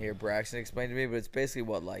once on here. Braxton explained to me, but it's basically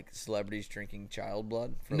what, like celebrities drinking child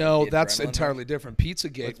blood. For, No, like, the that's adrenaline entirely rush? different.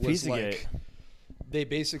 Pizzagate What's was like they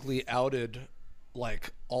basically outed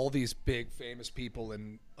like all these big famous people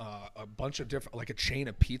and a bunch of different like a chain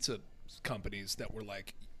of pizza companies that were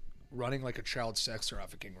like running like a child sex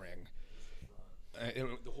trafficking ring.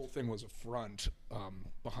 The whole thing was a front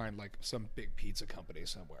behind like some big pizza company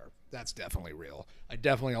somewhere. That's definitely real. I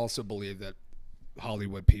definitely also believe that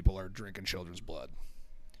Hollywood people are drinking children's blood.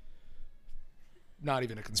 Not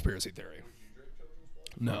even a conspiracy theory.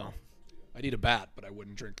 No. I'd eat a bat, but I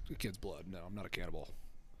wouldn't drink a kid's blood. No, I'm not a cannibal.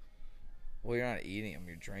 Well, you're not eating them;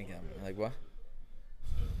 you're drinking them. Like what?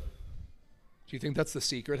 Do you think that's the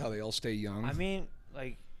secret, how they all stay young? I mean,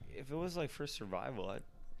 like, if it was like for survival, I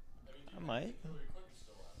might.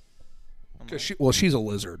 Cause she's a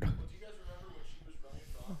lizard. Do you guys remember when she was running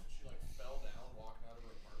for office? She like fell down walking out of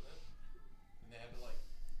her apartment, and they had to like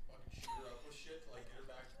fucking shoot her up with shit to like get her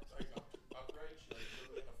back like upright. She like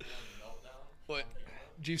literally had a full meltdown. What?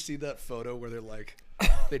 Did you see that photo where they're like,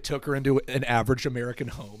 they took her into an average American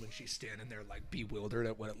home and she's standing there like bewildered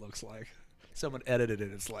at what it looks like? Someone edited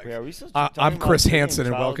it. It's like, Wait, are we still I'm talking about Chris drinking Hansen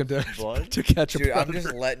and child welcome to blood? to Catch a Dude, I'm Predator.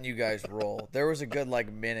 just letting you guys roll. There was a good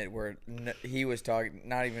like minute where he was talking,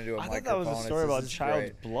 not even to a I thought microphone. that was a It's story just- about this is child's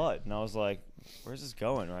great. blood, and I was like, "Where's this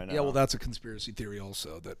going right now?" Yeah, well, that's a conspiracy theory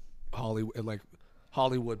also that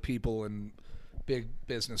Hollywood people and big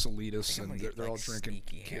business elitists I'm and gonna get, they're all like, drinking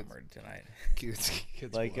sneaky kids, hammered tonight. kids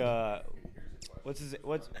like blood.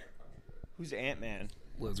 who's Ant-Man?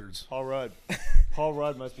 Lizards. Paul Rudd. Paul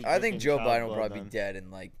Rudd must be. I think drinking Joe child Biden will blood probably then. be dead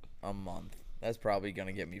in like a month. That's probably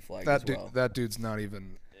gonna get me flagged That as dude, well. that dude's not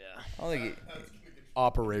even I don't think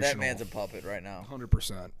operational. that man's a puppet right now.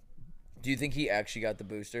 100%. Do you think he actually got the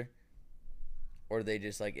booster, or did they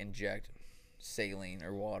just like inject saline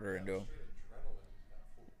or water into him?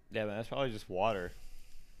 Yeah, man, that's probably just water.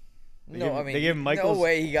 They No, gave- I mean, they gave no Michael's-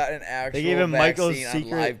 way he got an actual gave him Michael's vaccine on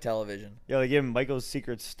secret- live television. Yeah, they gave him Michael's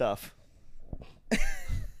secret stuff.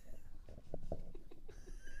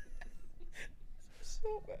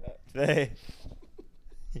 So bad. Hey,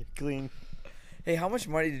 you're clean. Hey, how much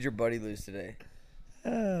money did your buddy lose today?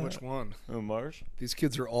 Which one? Oh, Marsh? These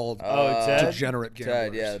kids are all Oh, Ted? degenerate gamblers.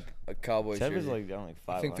 Ted, yeah, a Cowboys. Ted was jersey. like down like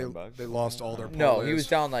I think $500. they lost all their parlays. No, he was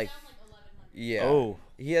down like Down like 1,100. yeah. Oh.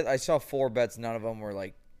 He had. I saw 4 bets. None of them were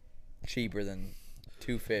like cheaper than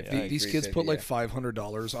 $250. These kids put like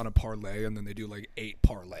 $500 on a parlay, and then they do like 8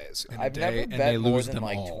 parlays in a I've day, never and they bet more lose than them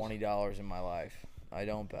like all. $20 in my life. I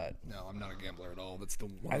don't bet. No, I'm not a gambler at all. That's the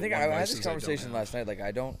one. I think one I had license this I don't conversation have. last night. Like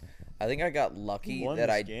I don't. I think I got He lucky won that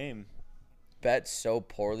this I game. bet so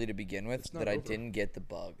poorly to begin with not that I over. didn't get the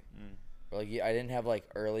bug. Or, like I didn't have like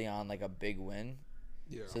early on like a big win.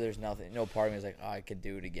 Yeah. So there's nothing. No part of me is like, oh, I could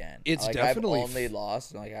do it again. It's like, definitely I've only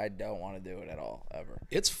lost, and like I don't want to do it at all ever.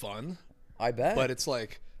 It's fun, I bet. but it's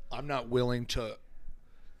like I'm not willing to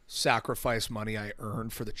sacrifice money I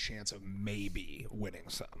earned for the chance of maybe winning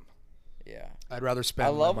some. yeah. I'd rather spend.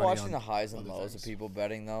 I my love money watching on the highs and other lows things. of people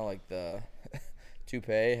betting though. Like the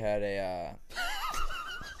Toupee had a.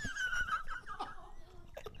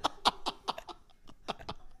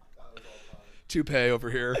 Toupee over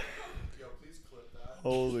here. Yo, please clip that.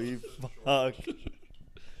 Holy fuck.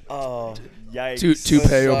 Oh, Yikes.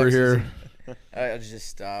 Toupee What over sucks is here. I just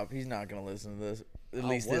stop. He's not gonna listen to this. At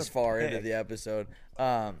least what this a far into pick. the episode.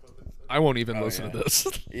 I won't even listen yeah. to this.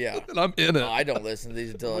 Yeah. and I'm in it. I don't listen to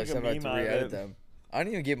these until I Make a have to meme out of re-edit it. them. I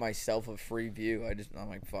don't even give myself a free view. I'm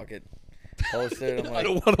like, fuck it. Post it. I'm I like,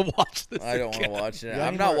 don't want to watch this. I don't want to again. watch it. got I'm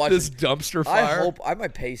any not more- watching. This dumpster I fire. hope I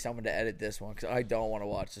might pay someone to edit this one because I don't want to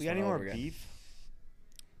watch this You got one any more over again. beef?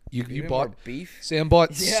 you Any bought more beef? Sam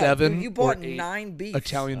bought Yeah, 7 dude, you bought or 8 9 beefs.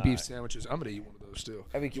 Italian beef sandwiches. I'm gonna eat one of those too.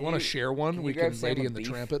 I mean, you can want to you- share one? can We you grab can Sam Lady a in the beef?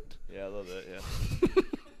 Tramp it. Yeah, I love that, yeah.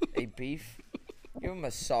 A beef. Give him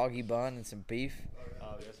a soggy bun and some beef.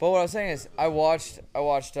 Oh, yes. But what I was saying is, I watched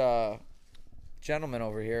gentleman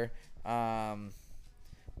over here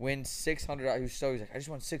win $600. He was so he's like, I just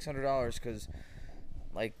won $600 because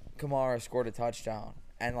like Kamara scored a touchdown,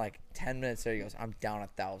 and like 10 minutes there he goes, I'm down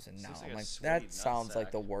 1,000 now. Looks like I'm a like, sweaty that sounds like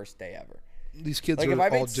nutsack. the worst day ever. These kids Like are if I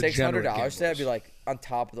all made degenerate $600 today, I'd be gamblers. like on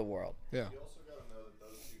top of the world. Yeah. You also gotta know that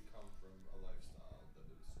those two come from a lifestyle that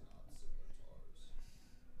is not similar to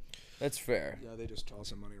ours. That's fair. Yeah, they just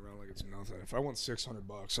tossing money around like it's nothing. If I won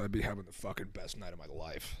 $600, I'd be having the fucking best night of my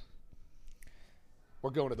life. We're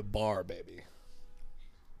going to the bar, baby.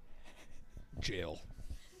 Jail.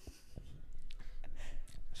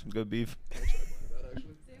 Some good beef. Sam's having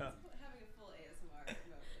a full ASMR moment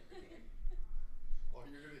over here. All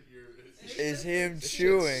you're gonna hear is Is him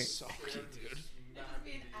chewing? Sucky, dude. It'll just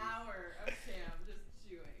be an hour of Sam just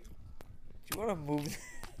chewing. Do you want to move?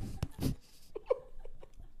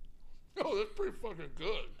 Oh, that's pretty fucking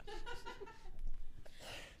good.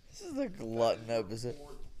 This is the glutton episode.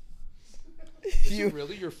 Is You, it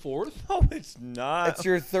really your fourth? No, it's not. that's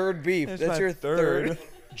your third beef. That's That's my your third.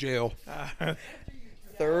 Jail.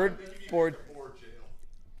 Third port. or jail.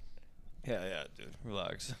 Yeah, yeah, dude.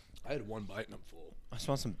 Relax. I had one bite and I'm full. I just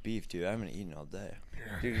want some beef, dude. I haven't eaten all day.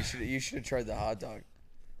 Dude, you should have tried the hot dog.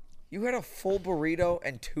 You had a full burrito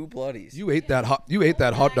and 2 bloodies. You ate that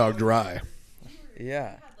hot dog dry.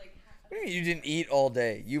 Yeah. Had like What do you mean you didn't eat all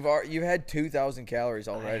day? You had 2,000 calories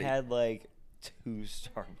already. I had like 2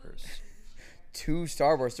 Starbursts. 2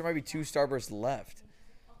 Starbursts. There might be 2 Starbursts left.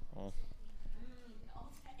 Oh. What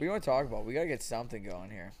do you want to talk about? We gotta get something going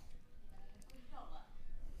here.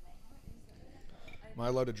 Am I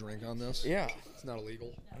allowed to drink on this? Yeah. It's not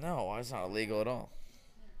illegal. No, it's not illegal at all.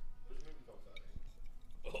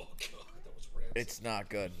 Oh god, that was rancid. It's not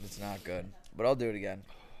good. It's not good. But I'll do it again.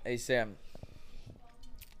 Hey Sam.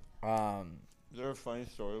 Is there a funny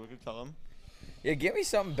story we could tell him? Yeah, give me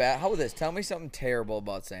something bad. How about this? Tell me something terrible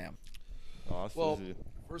about Sam. Oh, that's Well, easy.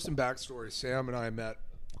 first in backstory, Sam and I met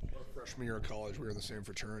our freshman year of college. We were in the same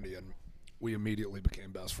fraternity, and we immediately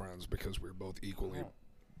became best friends because we were both equally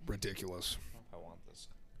ridiculous. I want this.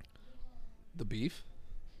 The beef?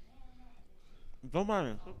 Don't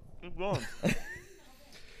mind me. Keep going.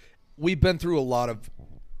 We've been through a lot of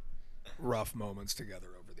rough moments together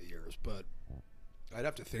over the years, but I'd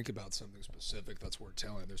have to think about something specific that's worth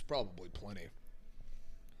telling. There's probably plenty.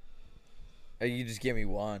 Hey, you just give me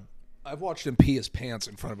one. I've watched him pee his pants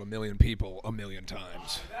in front of a million people a million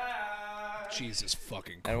times. Jesus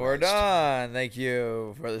fucking Christ. And we're done. Thank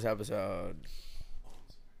you for this episode.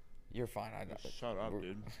 You're fine. Shut up,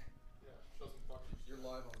 dude. You're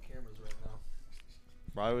live on cameras right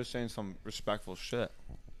now. I was saying some respectful shit.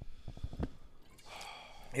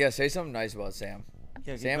 Yeah, say something nice about Sam.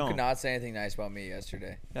 Yeah, keep Sam going. could not say anything nice about me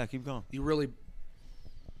yesterday. Yeah, keep going. You really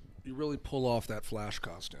pull off that Flash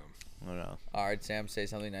costume. Oh, no. All right, Sam, say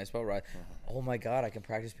something nice about Ryan. Oh my God, I can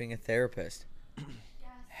practice being a therapist.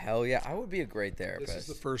 Hell yeah, I would be a great This therapist. is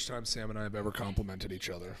the first time Sam and I have ever complimented each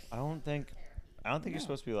other. I don't think I don't think you're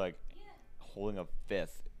supposed to be like holding a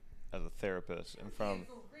fifth as a therapist in front of.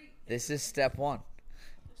 This is step one.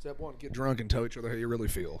 Step one: get drunk and tell each other how you really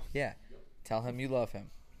feel. Yeah. Tell him you love him.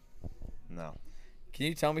 No, Can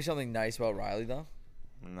you tell me something nice about Riley though?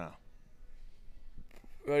 no,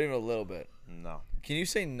 Not even a little bit. no, Can you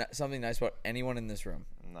say something nice about anyone in this room?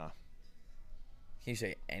 no, Can you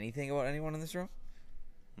say anything about anyone in this room?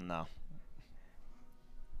 no.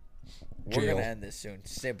 We're Jail. gonna end this soon,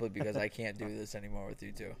 simply because I can't do this anymore with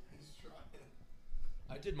you two.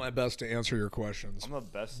 I did my best to answer your questions. I'm the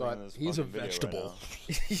best thing But in this he's a fucking video vegetable.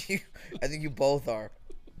 I think you both are.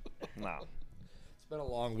 Right now. No. It's been a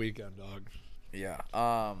long weekend, dog. Yeah.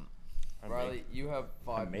 I Riley, you have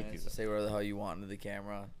 5 make minutes you to say whatever the hell you want into the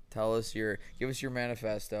camera. Give us your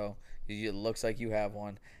manifesto. It looks like you have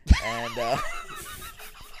one, and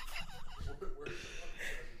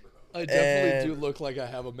I definitely And- do look like I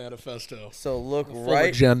have a manifesto. so look full right,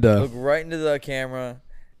 agenda. look right into the camera,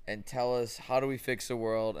 and tell us how do we fix the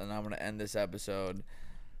world. And I'm gonna end this episode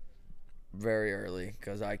very early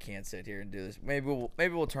because I can't sit here and do this. Maybe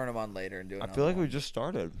we'll turn them on later and do it. I feel like we just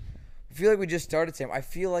started. I feel like we just started, Sam. I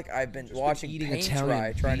feel like I've been watching eating paint Italian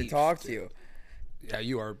dry trying to beef, talk to dude. you. Yeah,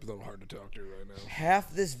 you are a little hard to talk to right now.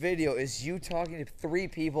 Half this video is you talking to 3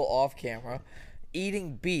 people off camera,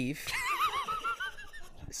 eating beef,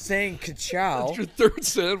 saying ka-chow. That's your third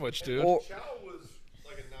sandwich, dude. Or, Chow was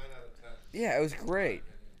like a 9 out of 10. yeah, it was great.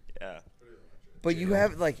 Yeah. But you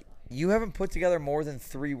haven't put together more than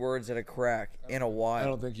 3 words at a crack in a I while.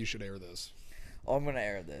 don't think you should air this. Oh, I'm gonna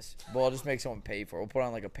air this. Well, I'll just make someone pay for it. We'll put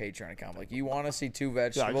on like a Patreon account. Like, you want to see 2 Yeah, I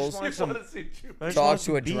just vegetables want some. I just talk want to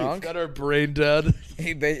some a beef. drunk? Got our brain dead.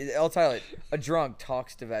 I'll tell you, a drunk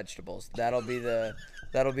talks to vegetables. That'll be the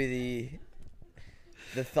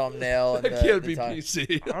thumbnail. And That the, can't the be ti-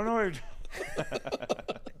 PC. I don't know. What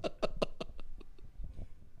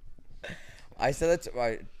I said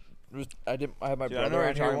that. I did. I had my Dude, I know brother what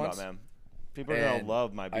on you're here talking once. about, man. People are gonna and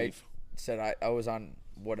love my I beef. said I was on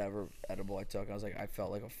whatever edible I took. I was like, I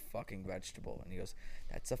felt like a fucking vegetable, and he goes,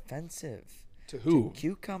 "That's offensive." To who?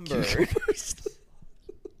 Cucumber.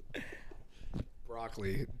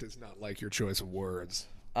 Broccoli does not like your choice of words.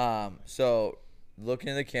 So look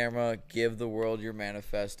in the camera. Give the world your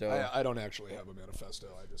manifesto. I don't actually have a manifesto.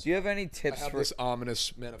 Do you have any I tips have for? this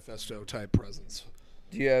ominous manifesto type presence.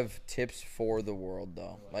 Do you have tips for the world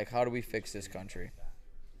though? Like, how do we fix this country?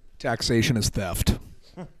 Taxation is theft.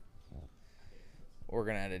 We're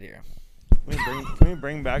gonna end it here. Can we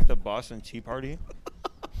bring back the Boston Tea Party?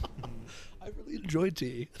 I really enjoy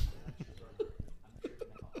tea.